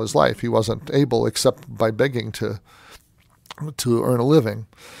parents all his life. He wasn't able, except by begging, to earn a living.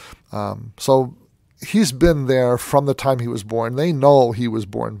 So he's been there from the time he was born. They know he was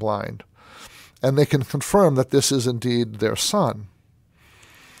born blind. And they can confirm that this is indeed their son.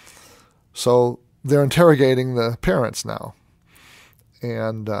 So they're interrogating the parents now.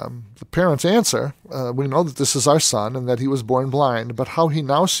 And the parents answer, we know that this is our son and that he was born blind, but how he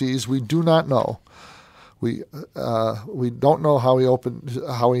now sees we do not know. We don't know how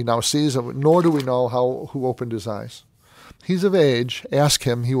he now sees, nor do we know who opened his eyes. He's of age. Ask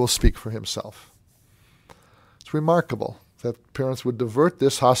him, he will speak for himself. It's remarkable that parents would divert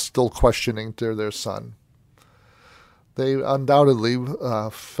this hostile questioning to their son. They undoubtedly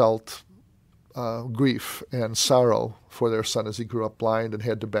felt grief and sorrow for their son as he grew up blind and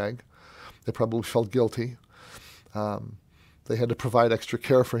had to beg. They probably felt guilty. They had to provide extra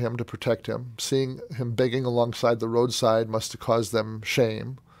care for him to protect him. Seeing him begging alongside the roadside must have caused them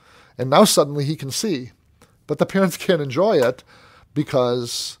shame. And now suddenly he can see. But the parents can't enjoy it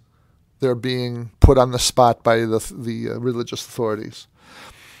because they're being put on the spot by the religious authorities.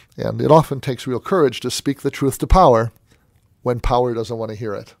 And it often takes real courage to speak the truth to power when power doesn't want to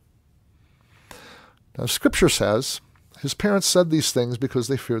hear it. Now, Scripture says, his parents said these things because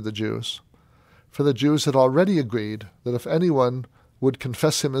they feared the Jews. For the Jews had already agreed that if anyone would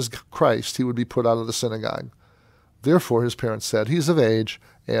confess him as Christ, he would be put out of the synagogue. Therefore, his parents said, he's of age,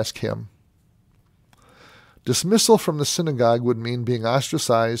 ask him. Dismissal from the synagogue would mean being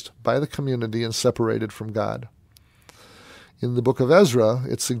ostracized by the community and separated from God. In the book of Ezra,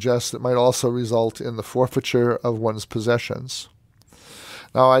 it suggests it might also result in the forfeiture of one's possessions.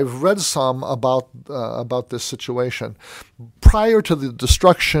 Now, I've read some about this situation. Prior to the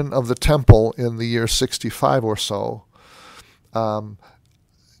destruction of the temple in the year 65 or so,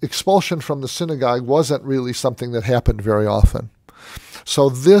 expulsion from the synagogue wasn't really something that happened very often. So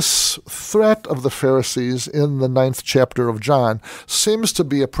this threat of the Pharisees in the 9th chapter of John seems to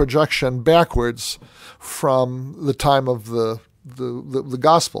be a projection backwards from the time of the the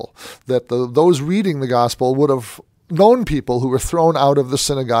gospel, that those reading the gospel would have known people who were thrown out of the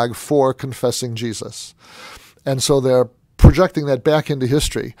synagogue for confessing Jesus. And so they're projecting that back into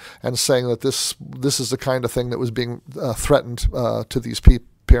history and saying that this is the kind of thing that was being threatened to these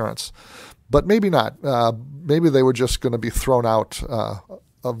parents. But maybe not. Maybe they were just going to be thrown out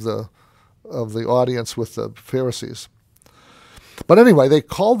of the audience with the Pharisees. But anyway, they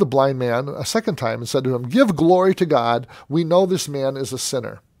called the blind man a second time and said to him, "Give glory to God. We know this man is a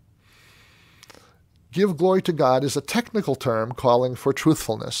sinner." Give glory to God is a technical term calling for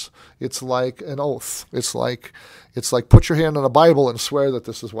truthfulness. It's like an oath. It's like put your hand on a Bible and swear that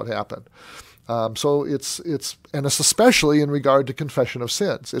this is what happened. So it's especially in regard to confession of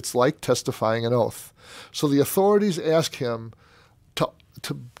sins. It's like testifying an oath. So the authorities ask him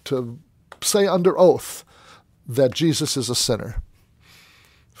to say under oath that Jesus is a sinner.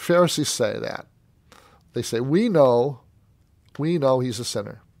 Pharisees say that. They say, we know he's a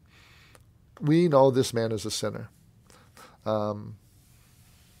sinner. We know this man is a sinner.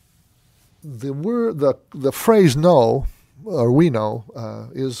 The phrase "know" or "we know"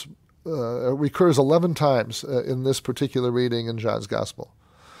 recurs 11 times in this particular reading in John's Gospel.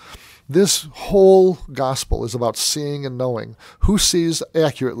 This whole gospel is about seeing and knowing. Who sees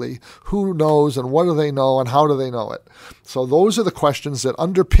accurately? Who knows, and what do they know, and how do they know it? So those are the questions that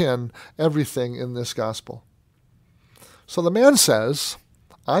underpin everything in this gospel. So the man says,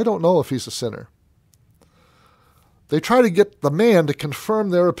 "I don't know if he's a sinner." They try to get the man to confirm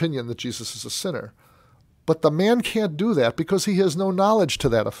their opinion that Jesus is a sinner. But the man can't do that because he has no knowledge to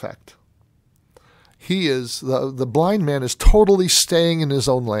that effect. The blind man is totally staying in his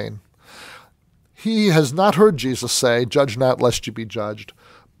own lane. He has not heard Jesus say, "Judge not lest you be judged,"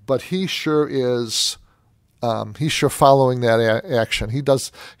 but he sure is. He's sure following that action.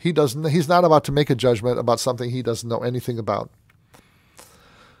 He's not about to make a judgment about something he doesn't know anything about.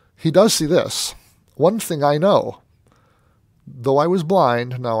 He does see this. "One thing I know, though I was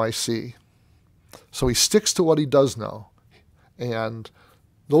blind, now I see." So he sticks to what he does know. And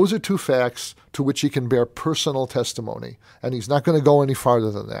those are two facts to which he can bear personal testimony. And he's not going to go any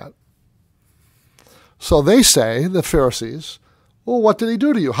farther than that. So they say, the Pharisees, "Well, what did he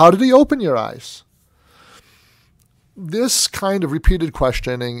do to you? How did he open your eyes?" This kind of repeated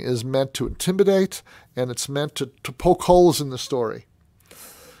questioning is meant to intimidate, and it's meant to poke holes in the story.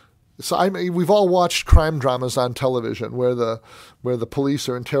 So we've all watched crime dramas on television where the police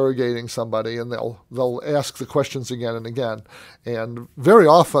are interrogating somebody and they'll ask the questions again and again, and very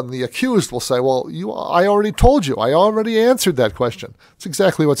often the accused will say, "Well, I already told you, I already answered that question." It's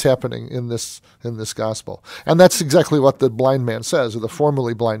exactly what's happening in this gospel, and that's exactly what the blind man says, or the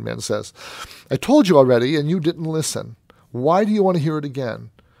formerly blind man says. "I told you already, and you didn't listen. Why do you want to hear it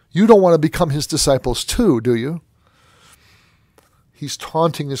again? You don't want to become his disciples too, do you?" He's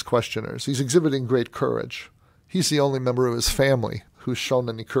taunting his questioners. He's exhibiting great courage. He's the only member of his family who's shown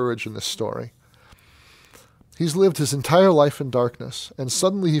any courage in this story. He's lived his entire life in darkness, and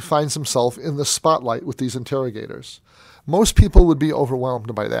suddenly he finds himself in the spotlight with these interrogators. Most people would be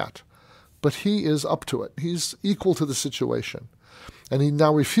overwhelmed by that, but he is up to it. He's equal to the situation, and he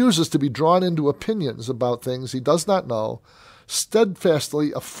now refuses to be drawn into opinions about things he does not know,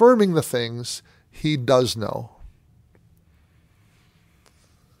 steadfastly affirming the things he does know.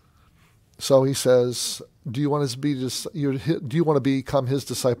 So he says, "Do you want to become his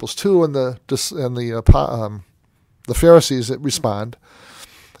disciples too?" And the Pharisees respond,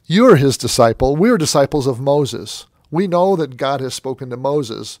 "You're his disciple. We're disciples of Moses. We know that God has spoken to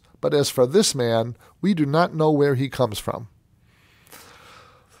Moses, but as for this man, we do not know where he comes from."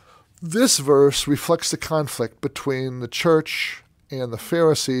 This verse reflects the conflict between the church and the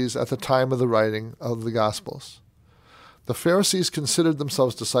Pharisees at the time of the writing of the Gospels. The Pharisees considered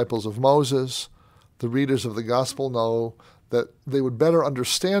themselves disciples of Moses. The readers of the Gospel know that they would better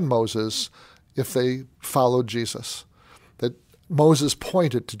understand Moses if they followed Jesus, that Moses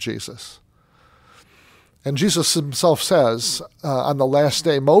pointed to Jesus. And Jesus himself says, on the last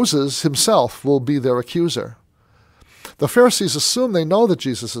day, Moses himself will be their accuser. The Pharisees assume they know that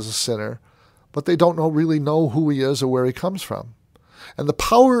Jesus is a sinner, but they don't really know who he is or where he comes from. And the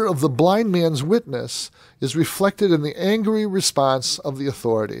power of the blind man's witness is reflected in the angry response of the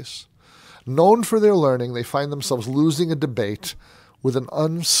authorities. Known for their learning, they find themselves losing a debate with an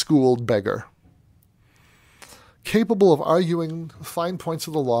unschooled beggar. Capable of arguing fine points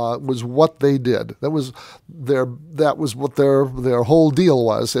of the law was what they did. That was what their whole deal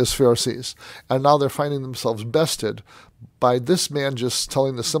was as Pharisees. And now they're finding themselves bested by this man just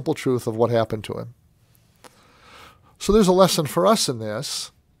telling the simple truth of what happened to him. So there's a lesson for us in this.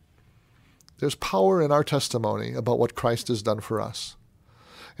 There's power in our testimony about what Christ has done for us.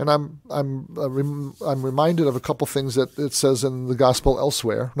 And I'm reminded of a couple things that it says in the gospel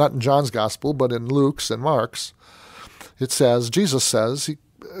elsewhere, not in John's gospel, but in Luke's and Mark's. It says, Jesus says, he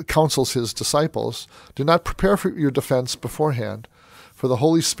counsels his disciples, do not prepare for your defense beforehand, for the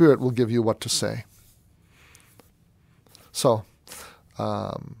Holy Spirit will give you what to say. So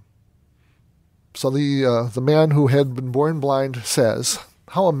the man who had been born blind says,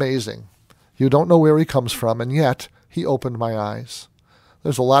 how amazing. You don't know where he comes from, and yet he opened my eyes.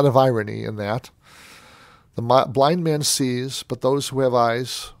 There's a lot of irony in that. The blind man sees, but those who have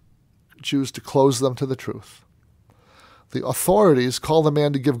eyes choose to close them to the truth. The authorities call the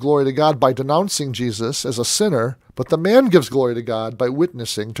man to give glory to God by denouncing Jesus as a sinner, but the man gives glory to God by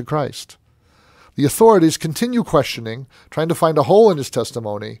witnessing to Christ. The authorities continue questioning, trying to find a hole in his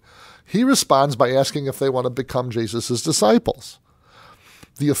testimony. He responds by asking if they want to become Jesus' disciples.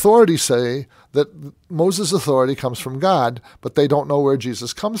 The authorities say that Moses' authority comes from God, but they don't know where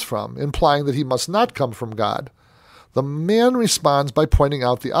Jesus comes from, implying that he must not come from God. The man responds by pointing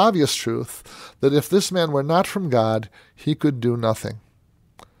out the obvious truth that if this man were not from God, he could do nothing.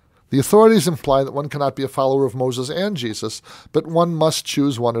 The authorities imply that one cannot be a follower of Moses and Jesus, but one must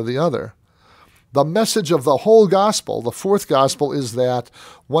choose one or the other. The message of the whole gospel, the fourth gospel, is that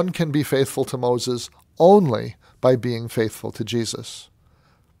one can be faithful to Moses only by being faithful to Jesus.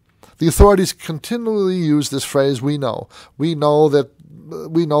 The authorities continually use this phrase, we know. We know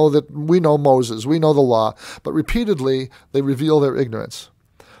Moses, we know the law, but repeatedly they reveal their ignorance.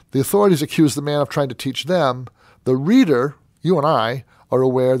 The authorities accuse the man of trying to teach them. The reader, you and I, are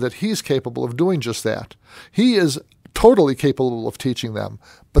aware that he's capable of doing just that. He is totally capable of teaching them,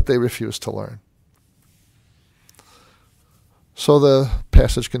 but they refuse to learn. So the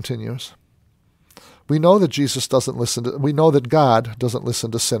passage continues. We know that we know that God doesn't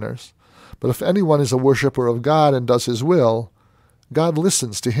listen to sinners. But if anyone is a worshiper of God and does his will, God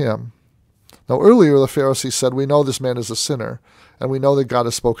listens to him. Now earlier the Pharisees said, we know this man is a sinner, and we know that God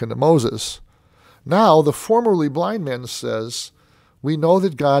has spoken to Moses. Now the formerly blind man says, we know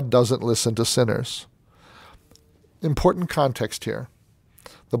that God doesn't listen to sinners. Important context here.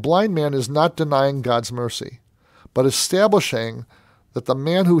 The blind man is not denying God's mercy, but establishing that the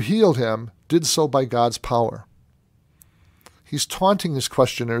man who healed him did so by God's power. He's taunting his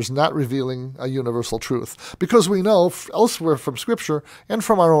questioners, not revealing a universal truth, because we know elsewhere from Scripture and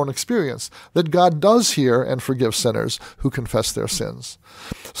from our own experience that God does hear and forgive sinners who confess their sins.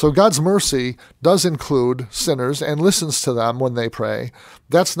 So God's mercy does include sinners and listens to them when they pray.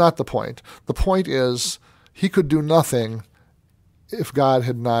 That's not the point. The point is he could do nothing if God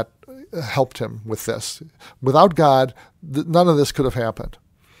had not helped him with this. Without God, none of this could have happened.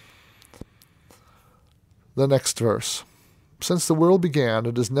 The next verse. Since the world began,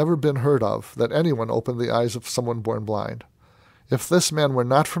 it has never been heard of that anyone opened the eyes of someone born blind. If this man were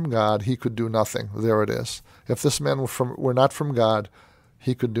not from God, he could do nothing. There it is. If this man were not from God,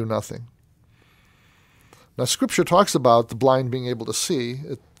 he could do nothing. Now, Scripture talks about the blind being able to see.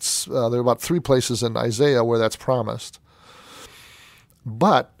 There are about 3 places in Isaiah where that's promised.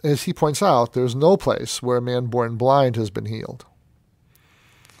 But, as he points out, there's no place where a man born blind has been healed.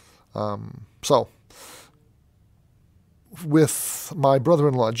 With my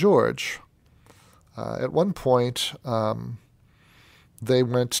brother-in-law, George, at one point, they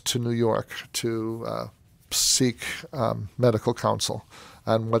went to New York to seek medical counsel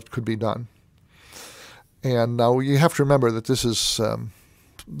on what could be done. And now you have to remember that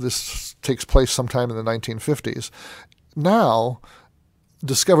this takes place sometime in the 1950s. Now,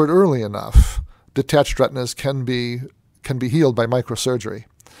 discovered early enough, detached retinas can be healed by microsurgery.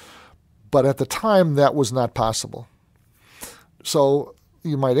 But at the time, that was not possible. So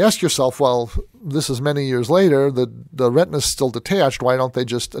you might ask yourself, well, this is many years later, the retina is still detached, why don't they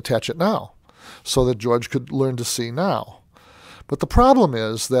just attach it now so that George could learn to see now? But the problem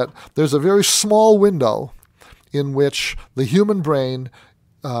is that there's a very small window in which the human brain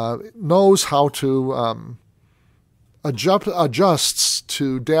knows how to adjusts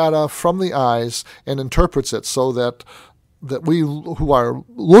to data from the eyes and interprets it so that we who are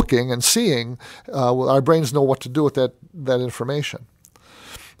looking and seeing, our brains know what to do with that information.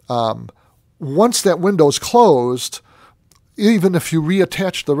 Once that window is closed, even if you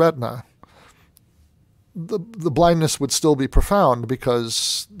reattach the retina, the blindness would still be profound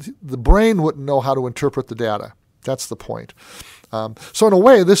because the brain wouldn't know how to interpret the data. That's the point. So in a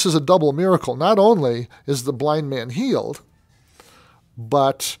way, this is a double miracle. Not only is the blind man healed,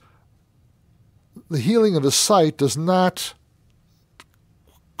 but the healing of his sight does not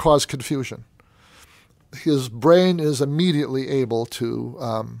cause confusion. His brain is immediately able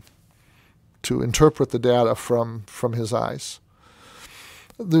to to interpret the data from his eyes.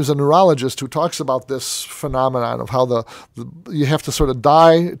 There's a neurologist who talks about this phenomenon of how you have to sort of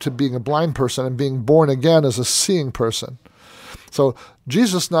die to being a blind person and being born again as a seeing person. So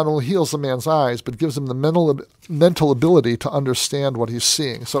Jesus not only heals the man's eyes, but gives him the mental ability to understand what he's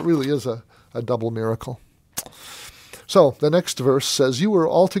seeing. So it really is a double miracle. So the next verse says, "You were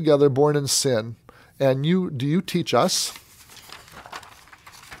altogether born in sin, and do you teach us?"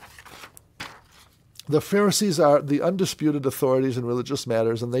 The Pharisees are the undisputed authorities in religious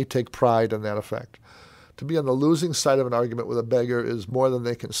matters, and they take pride in that effect. To be on the losing side of an argument with a beggar is more than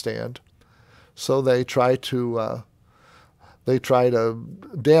they can stand. So they try to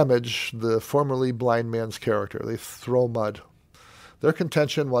damage the formerly blind man's character. They throw mud. Their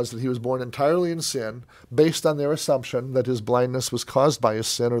contention was that he was born entirely in sin, based on their assumption that his blindness was caused by his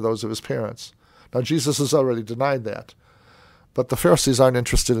sin or those of his parents. Now, Jesus has already denied that. But the Pharisees aren't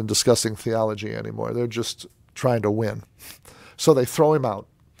interested in discussing theology anymore. They're just trying to win. So they throw him out.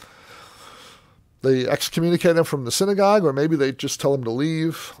 They excommunicate him from the synagogue, or maybe they just tell him to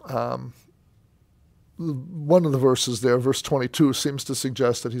leave. One of the verses there, verse 22, seems to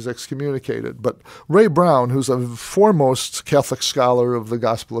suggest that he's excommunicated. But Ray Brown, who's a foremost Catholic scholar of the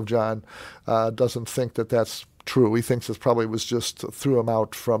Gospel of John, doesn't think that that's true. He thinks it probably was just threw him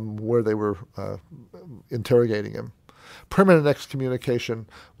out from where they were interrogating him. Permanent excommunication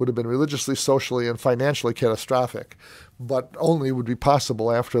would have been religiously, socially, and financially catastrophic, but only would be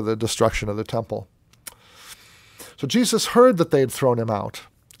possible after the destruction of the temple. So Jesus heard that they had thrown him out,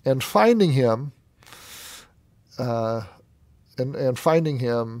 and finding him, asks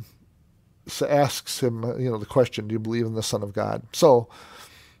him, the question, "Do you believe in the Son of God?" So,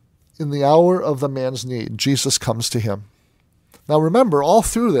 in the hour of the man's need, Jesus comes to him. Now, remember, all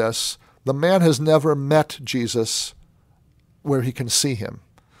through this, the man has never met Jesus where he can see him.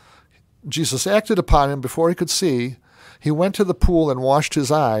 Jesus acted upon him before he could see. He went to the pool and washed his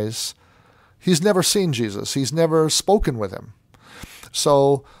eyes. He's never seen Jesus. He's never spoken with him.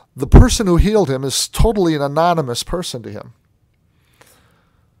 So the person who healed him is totally an anonymous person to him.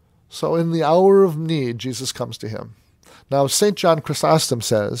 So in the hour of need, Jesus comes to him. Now, St. John Chrysostom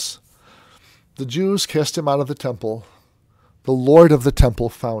says, "The Jews cast him out of the temple. The Lord of the temple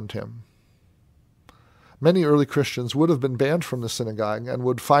found him." Many early Christians would have been banned from the synagogue and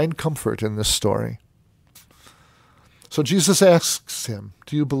would find comfort in this story. So Jesus asks him,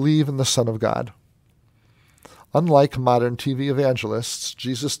 "Do you believe in the Son of God?" Unlike modern TV evangelists,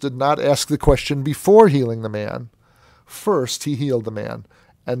 Jesus did not ask the question before healing the man. First, he healed the man,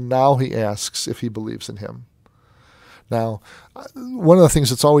 and now he asks if he believes in him. Now, one of the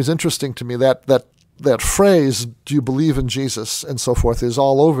things that's always interesting to me, that phrase, "Do you believe in Jesus?" and so forth, is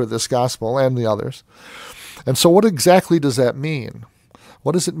all over this gospel and the others. And so what exactly does that mean?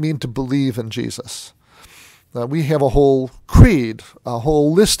 What does it mean to believe in Jesus? We have a whole creed, a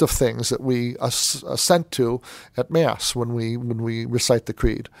whole list of things that we assent to at Mass when we recite the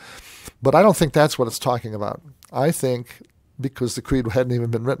creed. But I don't think that's what it's talking about. I think, because the creed hadn't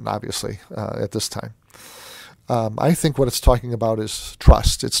even been written, obviously, at this time, I think what it's talking about is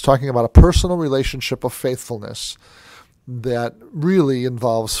trust. It's talking about a personal relationship of faithfulness that really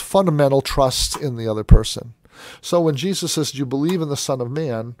involves fundamental trust in the other person. So when Jesus says, "Do you believe in the Son of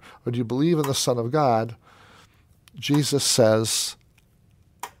Man?" or "Do you believe in the Son of God?" Jesus says,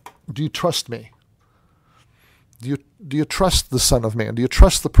 "Do you trust me? Do you trust the Son of Man? Do you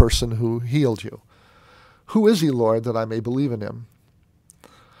trust the person who healed you? Who is he, Lord, that I may believe in him?"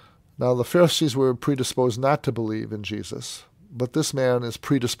 Now, the Pharisees were predisposed not to believe in Jesus, but this man is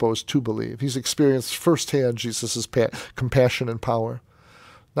predisposed to believe. He's experienced firsthand Jesus' compassion and power.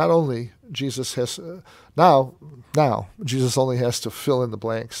 Not only Jesus has now Jesus only has to fill in the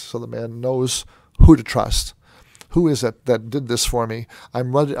blanks so the man knows who to trust. Who is it that did this for me?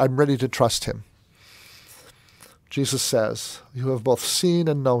 I'm ready to trust him. Jesus says, "You have both seen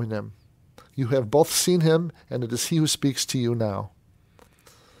and known him. You have both seen him, and it is he who speaks to you now."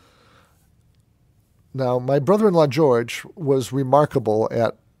 Now, my brother-in-law George was remarkable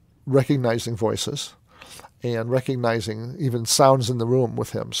at recognizing voices and recognizing even sounds in the room with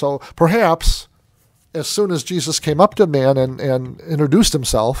him. So perhaps as soon as Jesus came up to the man and introduced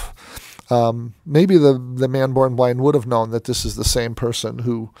himself, maybe the man born blind would have known that this is the same person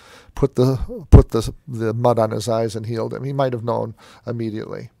who put the mud on his eyes and healed him. He might have known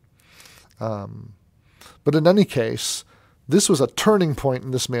immediately. But in any case, this was a turning point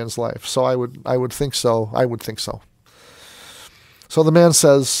in this man's life. So I would think so. I would think so. So the man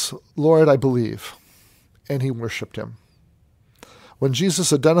says, "Lord, I believe." And he worshipped him. When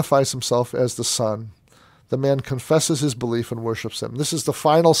Jesus identifies himself as the Son, the man confesses his belief and worships him. This is the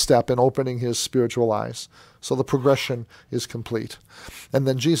final step in opening his spiritual eyes. So the progression is complete. And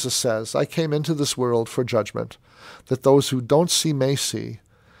then Jesus says, I came into this world for judgment, that those who don't see may see,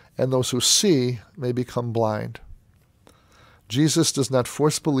 and those who see may become blind. Jesus does not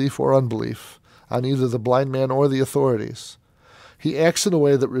force belief or unbelief on either the blind man or the authorities. He acts in a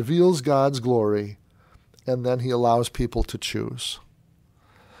way that reveals God's glory, and then he allows people to choose.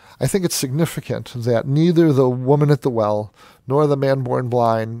 I think it's significant that neither the woman at the well nor the man born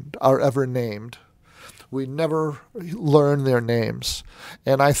blind are ever named. We never learn their names.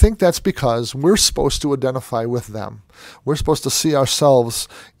 And I think that's because we're supposed to identify with them. We're supposed to see ourselves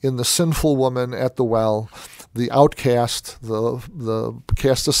in the sinful woman at the well, the outcast, the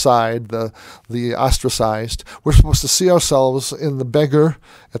cast aside, the ostracized. We're supposed to see ourselves in the beggar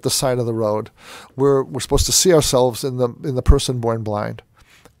at the side of the road. We're supposed to see ourselves in the person born blind.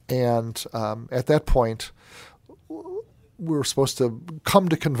 And at that point, we're supposed to come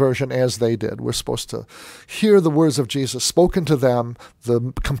to conversion as they did. We're supposed to hear the words of Jesus spoken to them,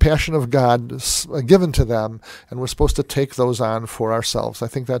 the compassion of God given to them, and we're supposed to take those on for ourselves. I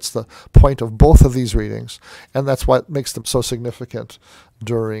think that's the point of both of these readings, and that's what makes them so significant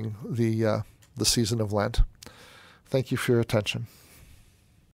during the season of Lent. Thank you for your attention.